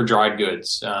only for dried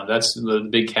goods. That's the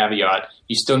big caveat.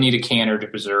 You still need a canner to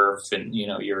preserve and,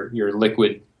 your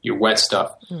liquid, your wet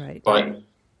stuff. Right. But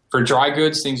for dry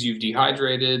goods, things you've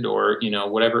dehydrated or,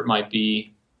 whatever it might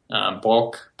be,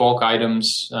 bulk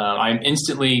items, I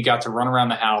instantly got to run around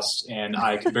the house and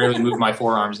I could barely move my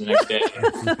forearms the next day.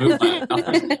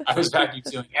 I was vacuum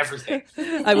sealing everything.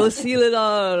 I will seal it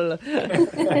all.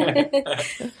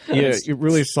 Yeah, it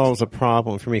really solves a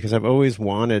problem for me because I've always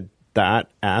wanted that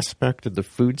aspect of the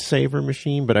Food Saver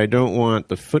machine, but I don't want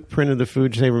the footprint of the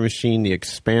Food Saver machine, the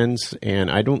expense,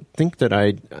 and I don't think that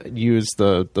I'd use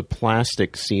the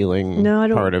plastic sealing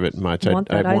part of it much. I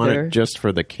want it just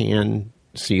for the can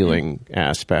sealing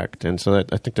aspect, and so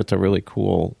I think that's a really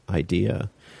cool idea.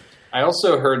 I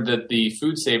also heard that the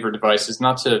Food Saver devices,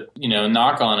 not to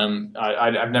knock on them,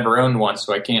 I've never owned one,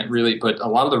 so I can't really, but a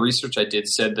lot of the research I did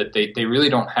said that they really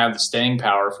don't have the staying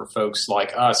power for folks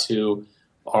like us who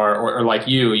or like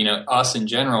us in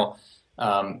general,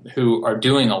 who are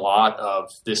doing a lot of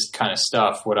this kind of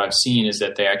stuff. What I've seen is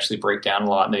that they actually break down a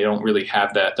lot and they don't really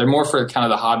have that. They're more for kind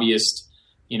of the hobbyist,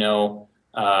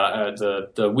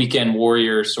 the weekend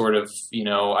warrior sort of,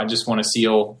 I just want to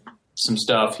seal some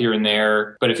stuff here and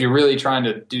there. But if you're really trying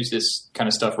to do this kind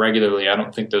of stuff regularly, I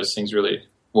don't think those things really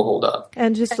will hold up.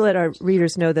 And just to let our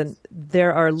readers know that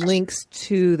there are links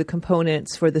to the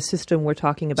components for the system we're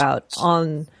talking about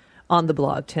on the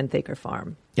blog, 10th Acre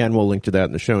Farm. Yeah, and we'll link to that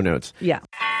in the show notes. Yeah.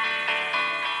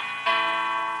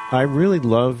 I really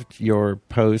loved your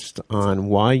post on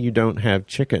why you don't have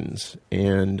chickens.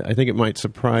 And I think it might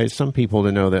surprise some people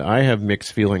to know that I have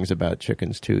mixed feelings about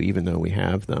chickens too, even though we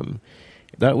have them.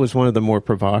 That was one of the more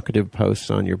provocative posts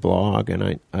on your blog.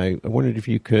 And I wondered if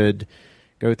you could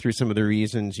go through some of the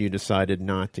reasons you decided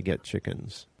not to get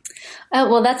chickens.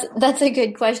 Well, that's a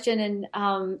good question,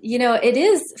 and it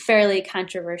is fairly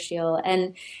controversial,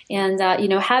 and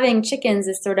having chickens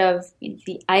is sort of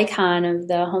the icon of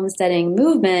the homesteading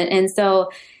movement, and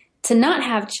so to not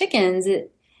have chickens,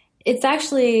 it's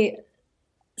actually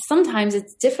sometimes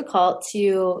it's difficult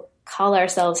to call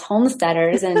ourselves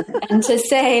homesteaders and to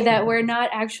say that we're not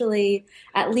actually,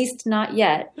 at least not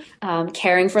yet,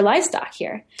 caring for livestock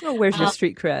here. Oh, where's your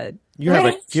street cred? You have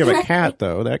a cat,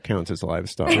 though. That counts as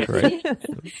livestock, right?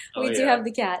 We do have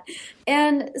the cat.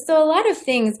 And so a lot of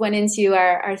things went into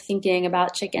our thinking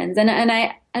about chickens. And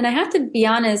I have to be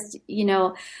honest,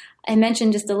 I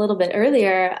mentioned just a little bit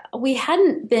earlier, we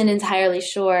hadn't been entirely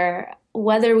sure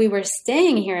whether we were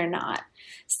staying here or not.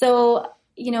 So,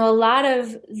 a lot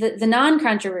of the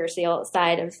non-controversial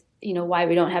side of, why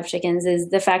we don't have chickens is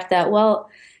the fact that, well,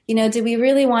 do we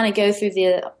really want to go through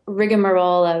the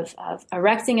rigmarole of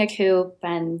erecting a coop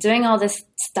and doing all this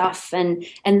stuff and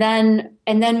then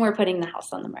we're putting the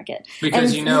house on the market?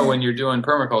 Because when you're doing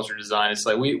permaculture design, it's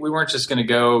like we weren't just going to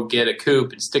go get a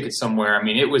coop and stick it somewhere. I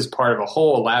mean, it was part of a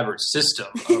whole elaborate system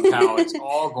of how it's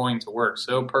all going to work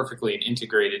so perfectly and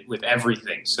integrated with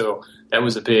everything. So that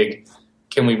was a big,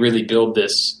 can we really build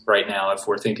this right now if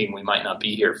we're thinking we might not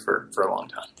be here for a long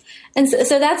time? And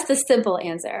so that's the simple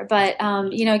answer. But,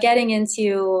 getting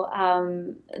into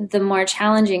the more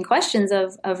challenging questions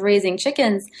of raising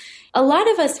chickens, a lot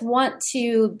of us want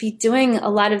to be doing a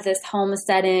lot of this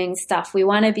homesteading stuff. We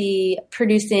want to be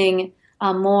producing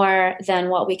more than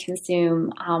what we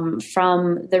consume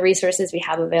from the resources we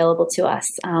have available to us.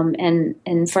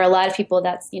 And for a lot of people,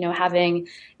 that's, having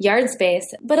yard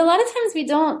space. But a lot of times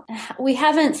we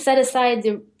haven't set aside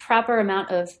the proper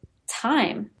amount of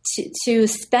time to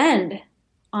spend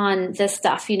on this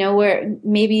stuff, where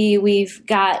maybe we've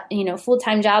got,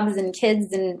 full-time jobs and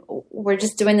kids and we're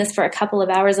just doing this for a couple of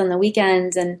hours on the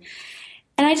weekends. And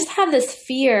I just have this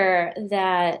fear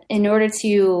that in order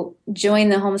to join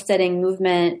the homesteading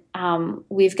movement,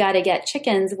 we've got to get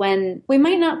chickens when we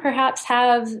might not perhaps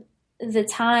have the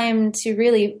time to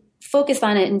really focus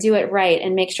on it and do it right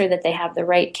and make sure that they have the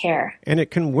right care. And it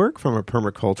can work from a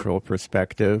permacultural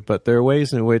perspective, but there are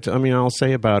ways in which, I'll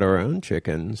say about our own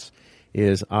chickens,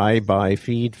 is I buy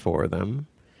feed for them.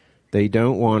 They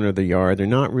don't wander the yard. They're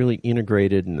not really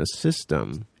integrated in the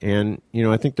system. And,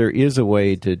 I think there is a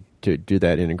way to do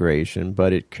that integration,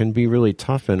 but it can be really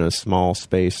tough in a small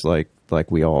space like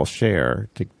we all share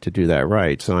to do that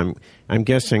right. So I'm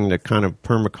guessing the kind of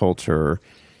permaculture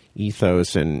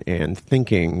ethos and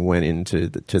thinking went into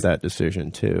to that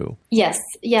decision too. Yes.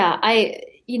 Yeah.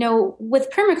 With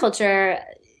permaculture,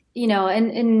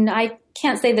 and I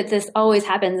can't say that this always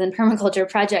happens in permaculture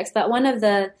projects, but one of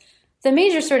the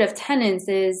major sort of tenets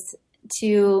is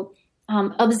to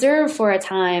observe for a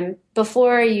time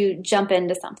before you jump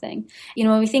into something.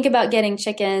 When we think about getting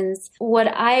chickens, what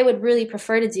I would really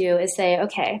prefer to do is say,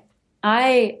 okay,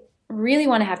 I really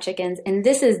want to have chickens, and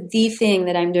this is the thing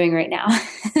that I'm doing right now.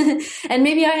 And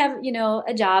maybe I have,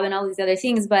 a job and all these other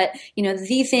things, but,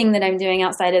 the thing that I'm doing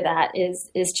outside of that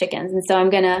is chickens. And so I'm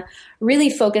going to really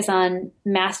focus on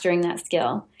mastering that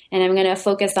skill. And I'm going to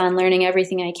focus on learning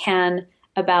everything I can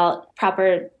about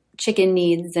proper chicken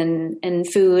needs and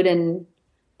food and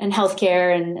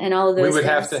healthcare and all of those We would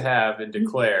things. have to have and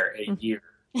declare a year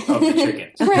of the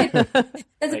chickens. Right.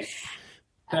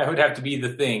 That would have to be the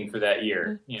thing for that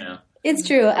year, It's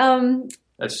true.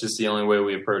 That's just the only way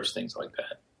we approach things like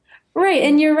that. Right.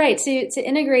 And you're right. To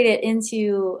integrate it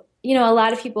into, a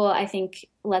lot of people, I think,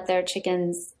 let their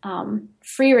chickens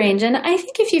free range. And I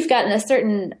think if you've gotten a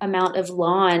certain amount of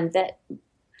lawn, that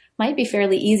might be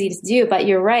fairly easy to do. But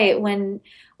you're right.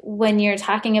 When you're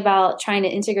talking about trying to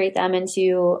integrate them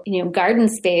into, garden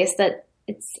space, that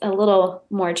it's a little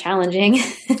more challenging.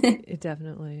 It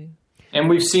definitely. And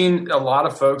we've seen a lot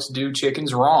of folks do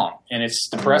chickens wrong, and it's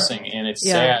depressing and it's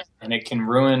sad, and it can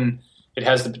ruin. It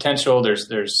has the potential. It has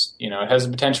the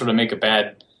potential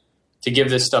to give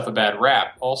this stuff a bad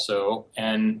rap also.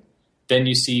 And then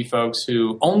you see folks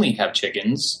who only have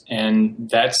chickens, and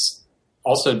that's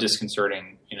also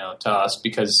disconcerting, to us,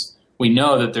 because we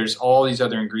know that there's all these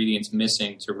other ingredients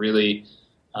missing to really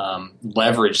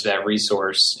leverage that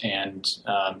resource and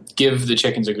give the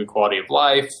chickens a good quality of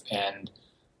life and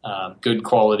good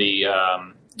quality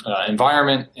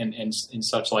environment and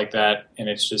such like that. And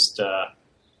it's just,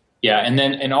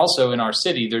 and also in our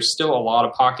city, there's still a lot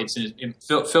of pockets. And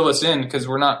fill us in, because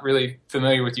we're not really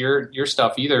familiar with your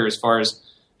stuff either, as far as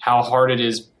how hard it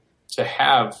is to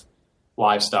have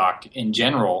livestock in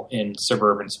general in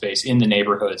suburban space, in the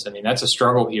neighborhoods. I mean, that's a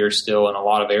struggle here still in a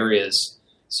lot of areas.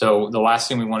 So the last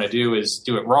thing we want to do is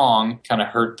do it wrong, kind of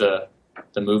hurt the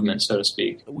movement, so to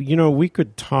speak. We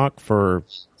could talk for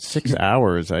 6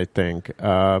 hours, I think.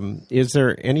 Is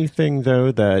there anything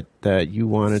though that you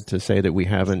wanted to say that we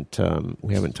haven't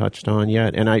touched on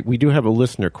yet? And we do have a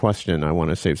listener question I want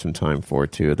to save some time for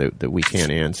too that we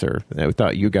can't answer, that we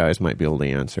thought you guys might be able to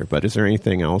answer. But is there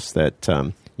anything else that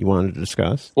you wanted to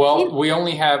discuss? Well, we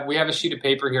have a sheet of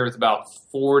paper here with about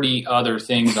 40 other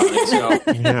things on it.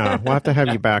 So yeah, we'll have to have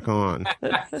you back on.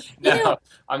 No,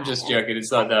 I'm just joking.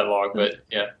 It's not that long, but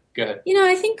yeah, go ahead.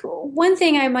 I think one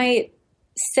thing I might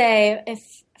say, if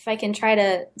I can try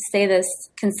to say this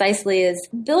concisely, is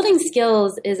building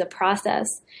skills is a process.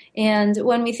 And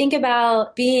when we think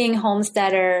about being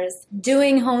homesteaders,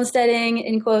 doing homesteading,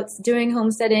 in quotes, doing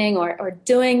homesteading or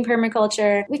doing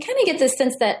permaculture, we kind of get this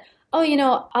sense that,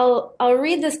 I'll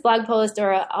read this blog post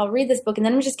or I'll read this book and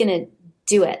then I'm just going to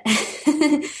do it.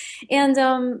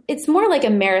 And it's more like a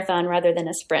marathon rather than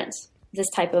a sprint, this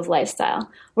type of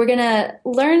lifestyle. We're going to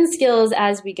learn skills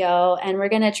as we go, and we're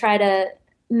going to try to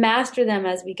master them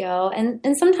as we go.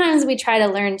 And sometimes we try to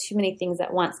learn too many things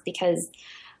at once because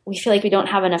we feel like we don't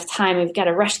have enough time. We've got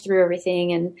to rush through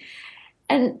everything.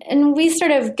 And we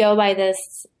sort of go by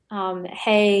this,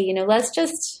 let's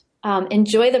just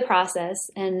enjoy the process.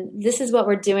 And this is what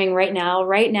we're doing right now.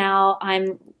 Right now,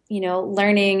 I'm,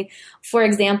 learning, for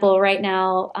example, right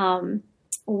now,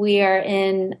 we are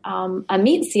in a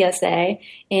meat CSA.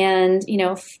 And,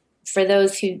 for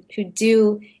those who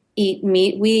do eat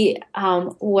meat, we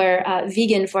were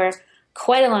vegan for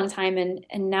quite a long time, and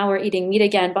now we're eating meat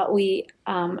again. But we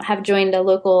have joined a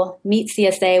local meat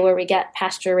CSA where we get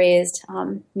pasture-raised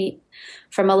meat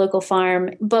from a local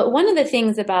farm. But one of the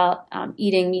things about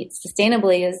eating meat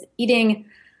sustainably is eating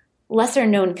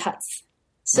lesser-known cuts,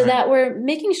 so that we're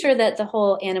making sure that the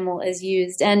whole animal is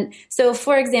used. And so,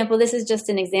 for example, this is just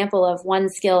an example of one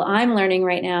skill I'm learning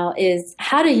right now, is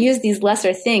how to use these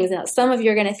lesser things. Now, some of you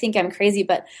are going to think I'm crazy,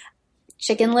 but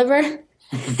chicken liver,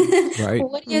 right.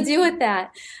 What do you do with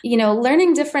that?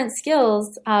 Learning different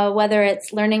skills, whether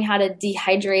it's learning how to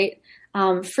dehydrate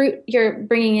fruit you're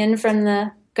bringing in from the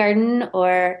garden,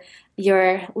 or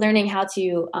you're learning how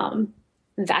to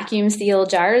vacuum seal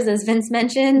jars, as Vince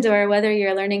mentioned, or whether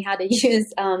you're learning how to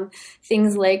use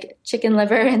things like chicken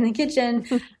liver in the kitchen.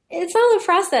 It's all a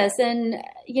process. And,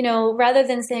 rather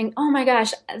than saying, oh my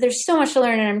gosh, there's so much to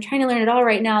learn and I'm trying to learn it all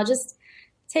right now, just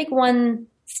take one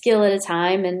skill at a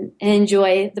time and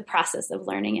enjoy the process of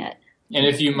learning it. And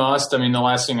if you must, the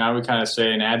last thing I would kind of say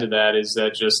and add to that is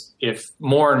that just if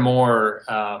more and more,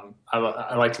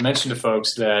 I like to mention to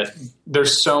folks that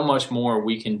there's so much more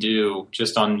we can do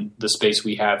just on the space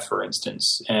we have, for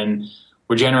instance. And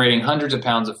we're generating hundreds of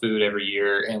pounds of food every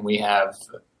year, and we have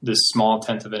this small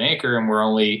tenth of an acre, and we're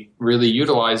only really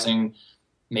utilizing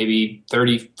maybe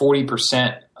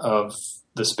 30-40% of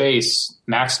the space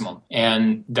maximum.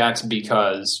 And that's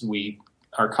because we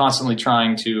are constantly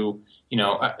trying to,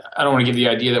 I don't want to give the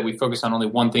idea that we focus on only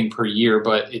one thing per year,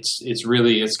 but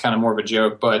it's kind of more of a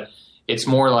joke, but it's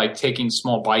more like taking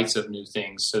small bites of new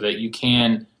things so that you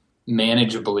can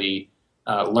manageably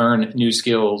learn new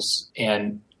skills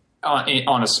and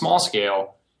on a small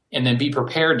scale, and then be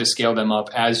prepared to scale them up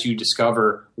as you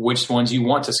discover which ones you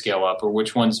want to scale up or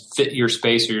which ones fit your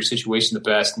space or your situation the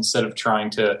best, instead of trying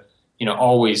to,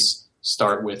 always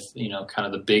start with, kind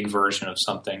of the big version of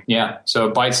something. Yeah. So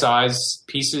bite-sized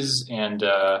pieces, and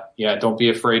don't be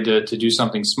afraid to do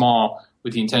something small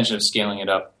with the intention of scaling it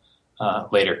up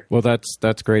later. Well,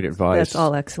 that's great advice. That's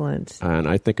all excellent. And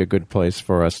I think a good place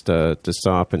for us to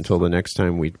stop until the next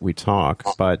time we talk.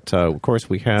 But, of course,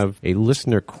 we have a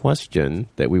listener question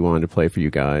that we wanted to play for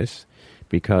you guys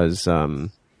because,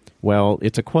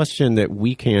 it's a question that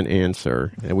we can't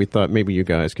answer, and we thought maybe you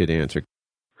guys could answer.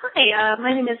 Hi,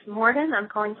 my name is Morgan. I'm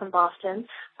calling from Boston.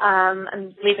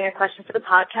 I'm leaving a question for the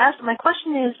podcast. My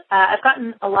question is, I've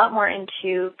gotten a lot more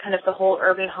into kind of the whole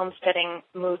urban homesteading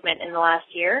movement in the last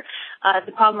year.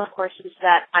 The problem, of course, is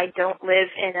that I don't live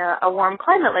in a warm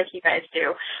climate like you guys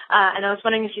do. And I was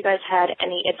wondering if you guys had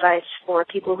any advice for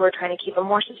people who are trying to keep a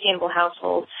more sustainable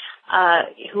household,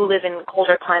 who live in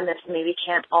colder climates and maybe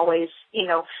can't always,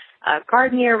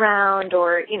 garden year round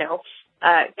or,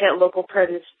 get local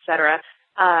produce, et cetera.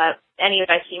 any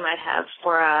advice you might have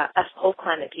for us cold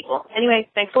climate people. Anyway,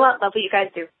 thanks a lot. Love what you guys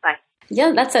do. Bye.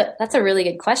 Yeah, that's a really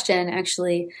good question,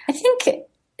 actually. I think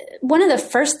one of the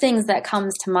first things that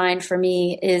comes to mind for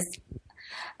me is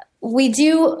we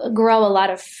do grow a lot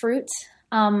of fruit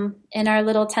in our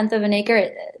little 1/10 of an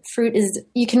acre. Fruit is,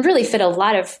 you can really fit a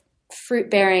lot of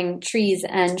fruit-bearing trees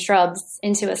and shrubs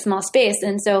into a small space.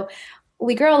 And so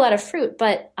we grow a lot of fruit,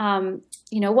 but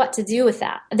what to do with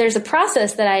that? There's a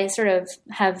process that I sort of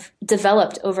have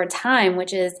developed over time,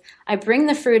 which is I bring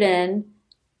the fruit in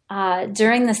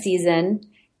during the season,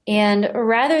 and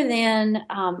rather than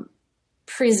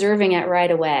preserving it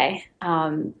right away,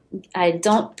 I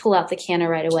don't pull out the canner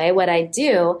right away. What I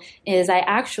do is I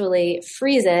actually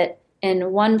freeze it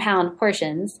in 1 pound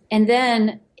portions, and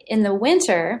then in the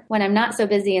winter, when I'm not so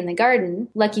busy in the garden,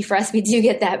 lucky for us, we do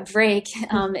get that break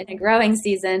in a growing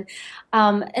season.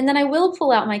 And then I will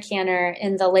pull out my canner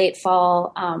in the late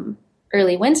fall,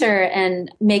 early winter,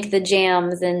 and make the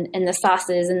jams and the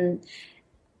sauces and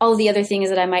all the other things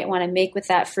that I might want to make with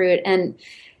that fruit. And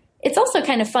it's also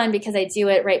kind of fun because I do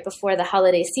it right before the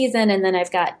holiday season, and then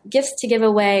I've got gifts to give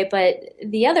away. But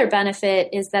the other benefit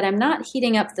is that I'm not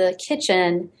heating up the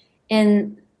kitchen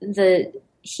in the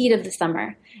heat of the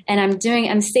summer. And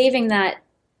I'm saving that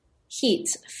heat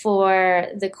for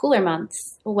the cooler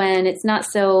months when it's not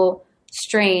so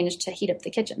strange to heat up the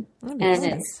kitchen.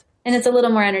 And it's a little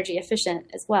more energy efficient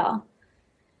as well.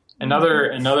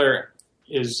 Another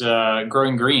is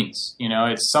growing greens.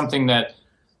 It's something that,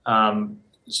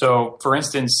 so for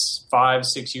instance,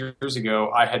 5-6 years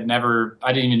ago, I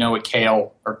didn't even know what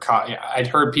kale or I'd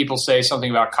heard people say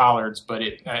something about collards, but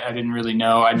I didn't really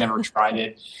know. I'd never tried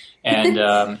it. And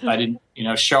I didn't,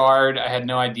 chard, I had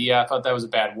no idea. I thought that was a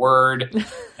bad word.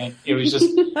 And it was just,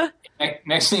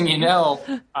 next thing you know,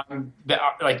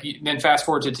 then fast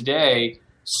forward to today,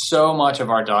 so much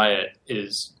of our diet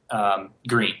is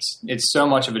greens. So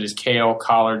much of it is kale,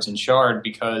 collards, and chard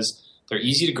because they're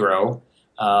easy to grow.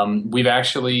 We've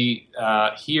actually,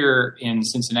 here in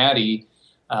Cincinnati,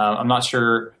 I'm not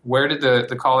sure, where did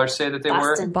the callers say that they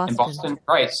were? Boston. In Boston.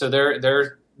 Right. So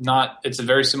they're not, it's a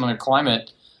very similar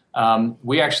climate.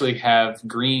 We actually have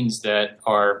greens that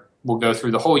will go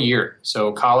through the whole year.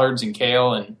 So collards and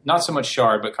kale, and not so much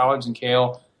chard, but collards and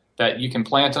kale that you can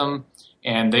plant them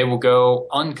and they will go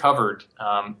uncovered.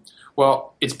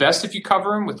 Well, it's best if you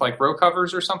cover them with like row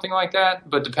covers or something like that.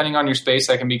 But depending on your space,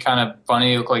 that can be kind of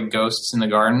funny, look like ghosts in the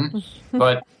garden.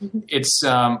 But it's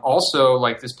also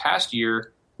like this past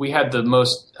year, we had the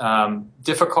most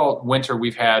difficult winter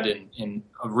we've had in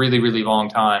a really, really long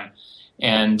time.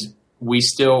 And we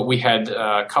had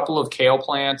a couple of kale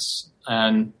plants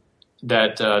and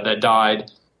that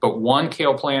died, but one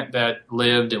kale plant that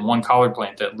lived and one collard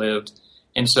plant that lived.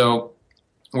 And so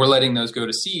we're letting those go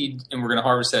to seed, and we're going to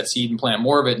harvest that seed and plant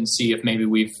more of it and see if maybe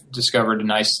we've discovered a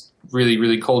nice, really,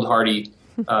 really cold hardy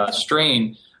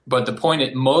strain. But the point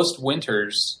at most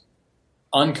winters,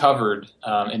 uncovered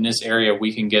in this area,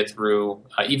 we can get through,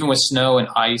 even with snow and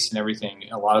ice and everything,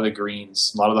 a lot of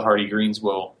the hardy greens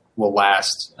will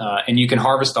last, and you can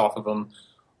harvest off of them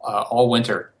all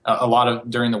winter, a lot of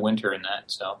during the winter in that.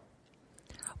 So,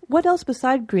 what else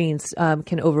beside greens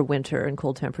can overwinter in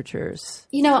cold temperatures?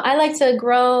 I like to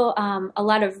grow a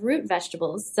lot of root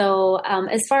vegetables. So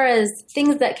as far as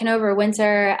things that can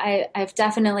overwinter, I've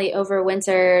definitely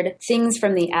overwintered things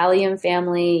from the allium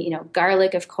family,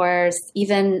 garlic, of course,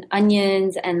 even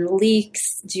onions and leeks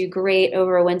do great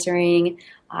overwintering.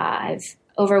 I've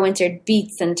overwintered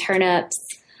beets and turnips.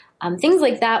 Things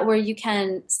like that where you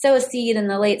can sow a seed in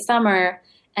the late summer,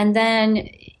 and then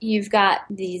you've got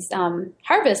these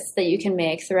harvests that you can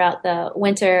make throughout the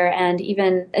winter. And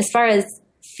even as far as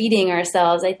feeding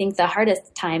ourselves, I think the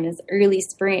hardest time is early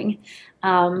spring.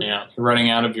 You're running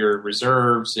out of your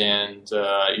reserves, and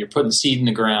you're putting seed in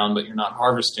the ground, but you're not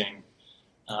harvesting.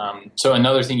 So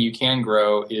another thing you can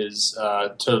grow is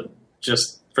to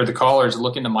just, for the callers,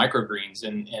 look into microgreens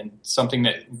and something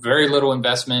that very little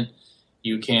investment.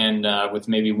 You can, with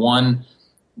maybe one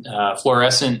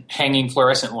hanging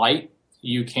fluorescent light,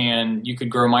 you could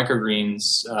grow microgreens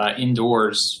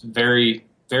indoors very,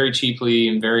 very cheaply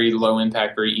and very low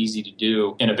impact, very easy to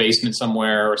do in a basement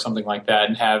somewhere or something like that,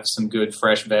 and have some good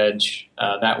fresh veg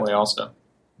that way also.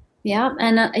 Yeah,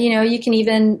 and you can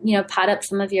even pot up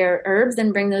some of your herbs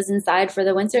and bring those inside for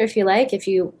the winter if you like. If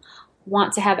you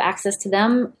want to have access to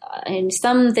them, and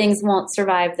some things won't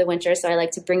survive the winter, so I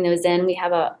like to bring those in. We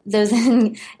have those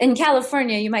in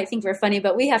California. You might think we're funny,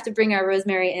 but we have to bring our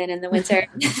rosemary in the winter,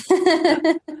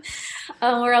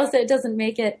 or else it doesn't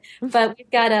make it. But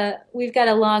we've got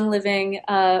a long living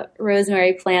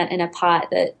rosemary plant in a pot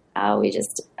that we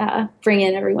just bring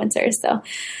in every winter. So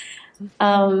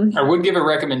I would give a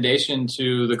recommendation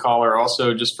to the caller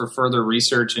also just for further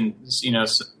research. And,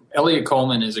 Elliott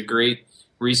Coleman is a great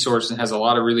resource and has a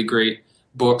lot of really great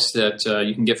books that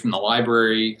you can get from the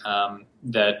library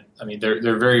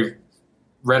they're very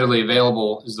readily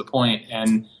available is the point.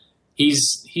 And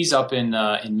he's up in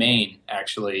Maine,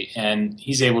 actually, and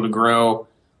he's able to grow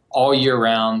all year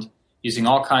round using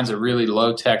all kinds of really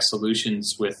low-tech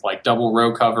solutions with like double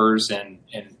row covers and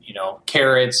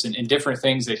carrots and different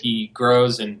things that he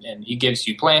grows, and he gives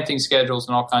you planting schedules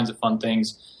and all kinds of fun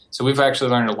things. So we've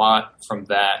actually learned a lot from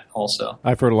that also.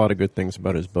 I've heard a lot of good things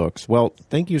about his books. Well,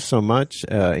 thank you so much,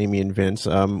 Amy and Vince.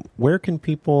 Where can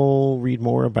people read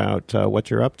more about what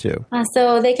you're up to?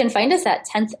 So they can find us at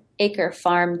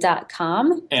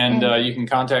 10thacrefarm.com. And you can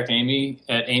contact Amy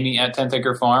at 10th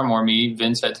Acre Farm or me,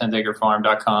 Vince at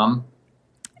 10thacrefarm.com.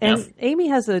 And Yep. Amy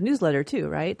has a newsletter too,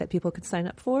 right, that people can sign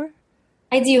up for?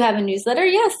 I do have a newsletter,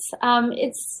 yes. I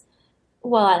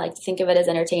like to think of it as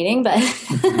entertaining, but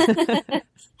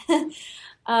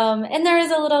and there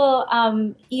is a little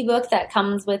ebook that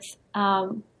comes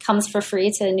for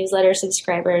free to newsletter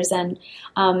subscribers, and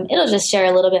it'll just share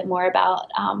a little bit more about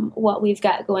what we've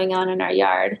got going on in our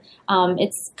yard.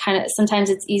 It's sometimes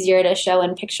it's easier to show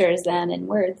in pictures than in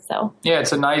words. So yeah,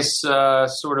 it's a nice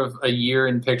sort of a year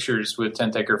in pictures with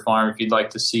 10th Acre Farm. If you'd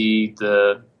like to see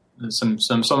some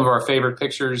of our favorite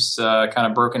pictures, kind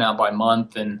of broken out by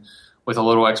month and with a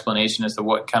little explanation as to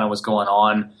what kind of was going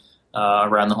on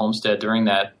around the homestead during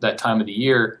that time of the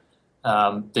year,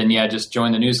 then just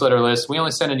join the newsletter list. We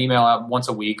only send an email out once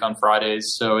a week on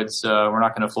Fridays, so it's we're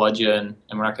not going to flood you and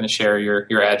we're not going to share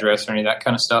your address or any of that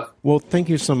kind of stuff. Well, thank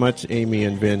you so much, Amy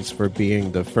and Vince, for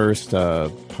being the first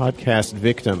podcast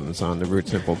victims on the Root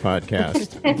Simple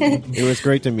podcast. It was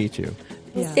great to meet you.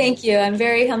 Yeah. Thank you. I'm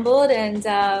very humbled, and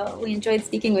we enjoyed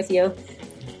speaking with you.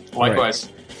 Likewise.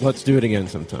 Right. Let's do it again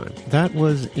sometime. That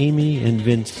was Amy and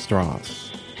Vince Strauss.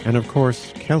 And of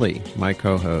course, Kelly, my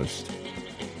co-host.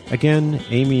 Again,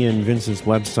 Amy and Vince's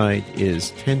website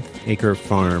is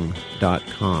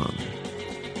 10thacrefarm.com.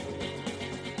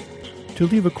 To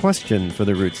leave a question for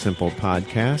the Root Simple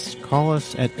podcast, call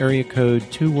us at area code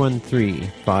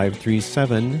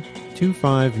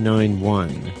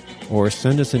 213-537-2591 or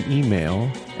send us an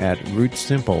email at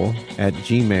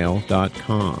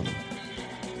rootsimple@gmail.com.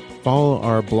 Follow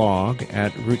our blog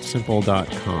at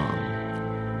rootsimple.com.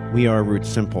 We are Root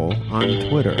Simple on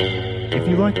Twitter. If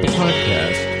you like the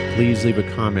podcast, please leave a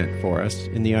comment for us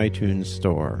in the iTunes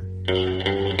Store.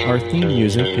 Our theme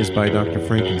music is by Dr.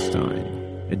 Frankenstein.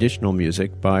 Additional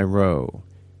music by Roe.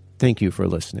 Thank you for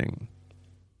listening.